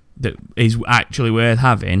edition that is actually worth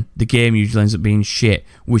having, the game usually ends up being shit.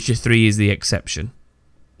 Witcher 3 is the exception.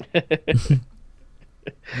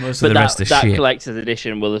 Most of the rest are shit. That collector's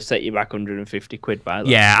edition will have set you back £150 by that.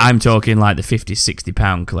 Yeah, I'm talking like the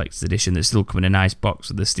 £50-60 collector's edition that still come in a nice box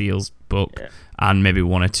with the Steel's book and maybe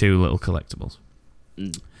 1 or 2 little collectibles.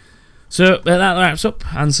 So that wraps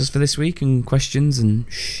up answers for this week and questions and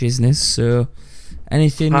shizness. So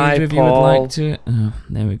anything either of you would like to... Oh,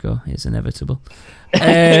 there we go. It's inevitable.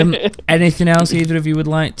 Anything else either of you would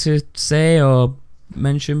like to say or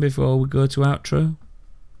mention before we go to outro?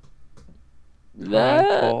 Hi,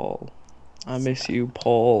 Paul. I miss you,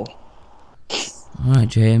 Paul. Alright,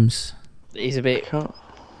 James. He's a bit. Can't.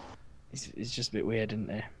 He's just a bit weird,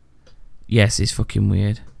 isn't he? Yes, he's fucking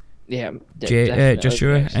weird. Yeah.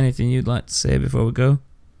 Joshua, anything you'd like to say before we go?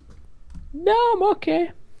 No, I'm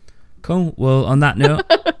okay. Cool. Well, on that note,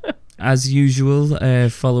 as usual,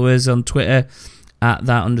 follow us on Twitter at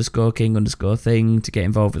 @that_king_thing to get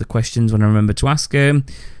involved with the questions when I remember to ask them.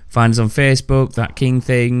 Find us on Facebook, That King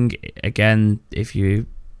Thing. Again, if you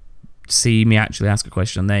see me actually ask a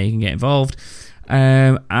question on there, you can get involved.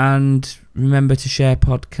 And remember to share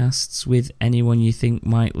podcasts with anyone you think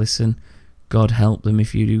might listen. God help them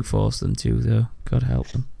if you do force them to, though. God help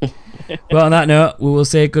them. Well, on that note, we will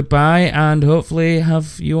say goodbye and hopefully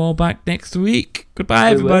have you all back next week.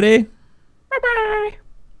 Goodbye, everybody. Bye-bye.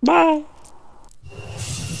 Bye.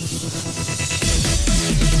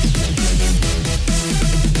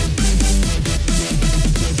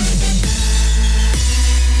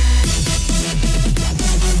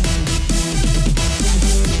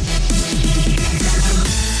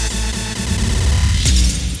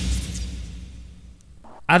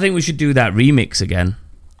 I think we should do that remix again.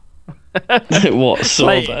 What?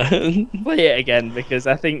 Play Sober? Play it again because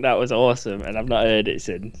I think that was awesome and I've not heard it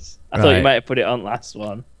since. I thought Right. you might have put it on last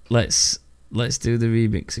one. Let's do the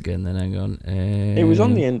remix again then. Hang on. It was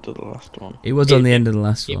on the end of the last one. It was on the end of the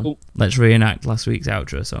last one. will- Let's reenact last week's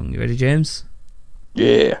outro song. You ready, James?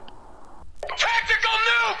 Yeah. Tactical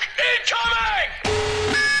nuke incoming!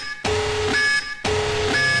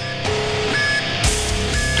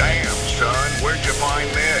 Damn, son, where'd you find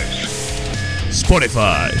this?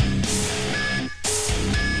 Spotify.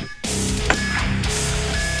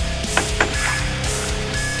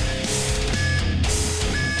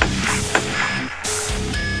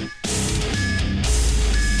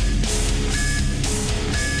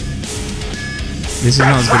 This is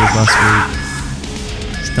not as good as last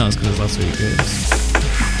week. It's not as good as last week, James.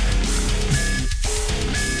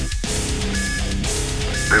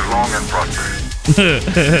 Live long and prosper.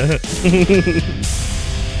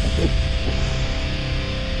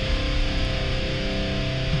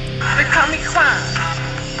 Becoming Juan.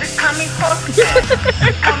 Becoming Jorge.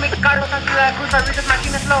 Becoming Carlos Santana Cruz Rodriguez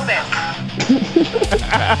Martinez Lopez.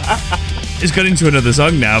 It's got into another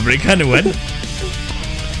song now, but it kind of went.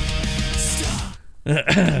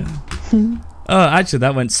 Oh, actually,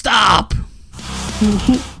 that went stop.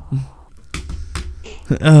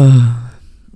 Oh.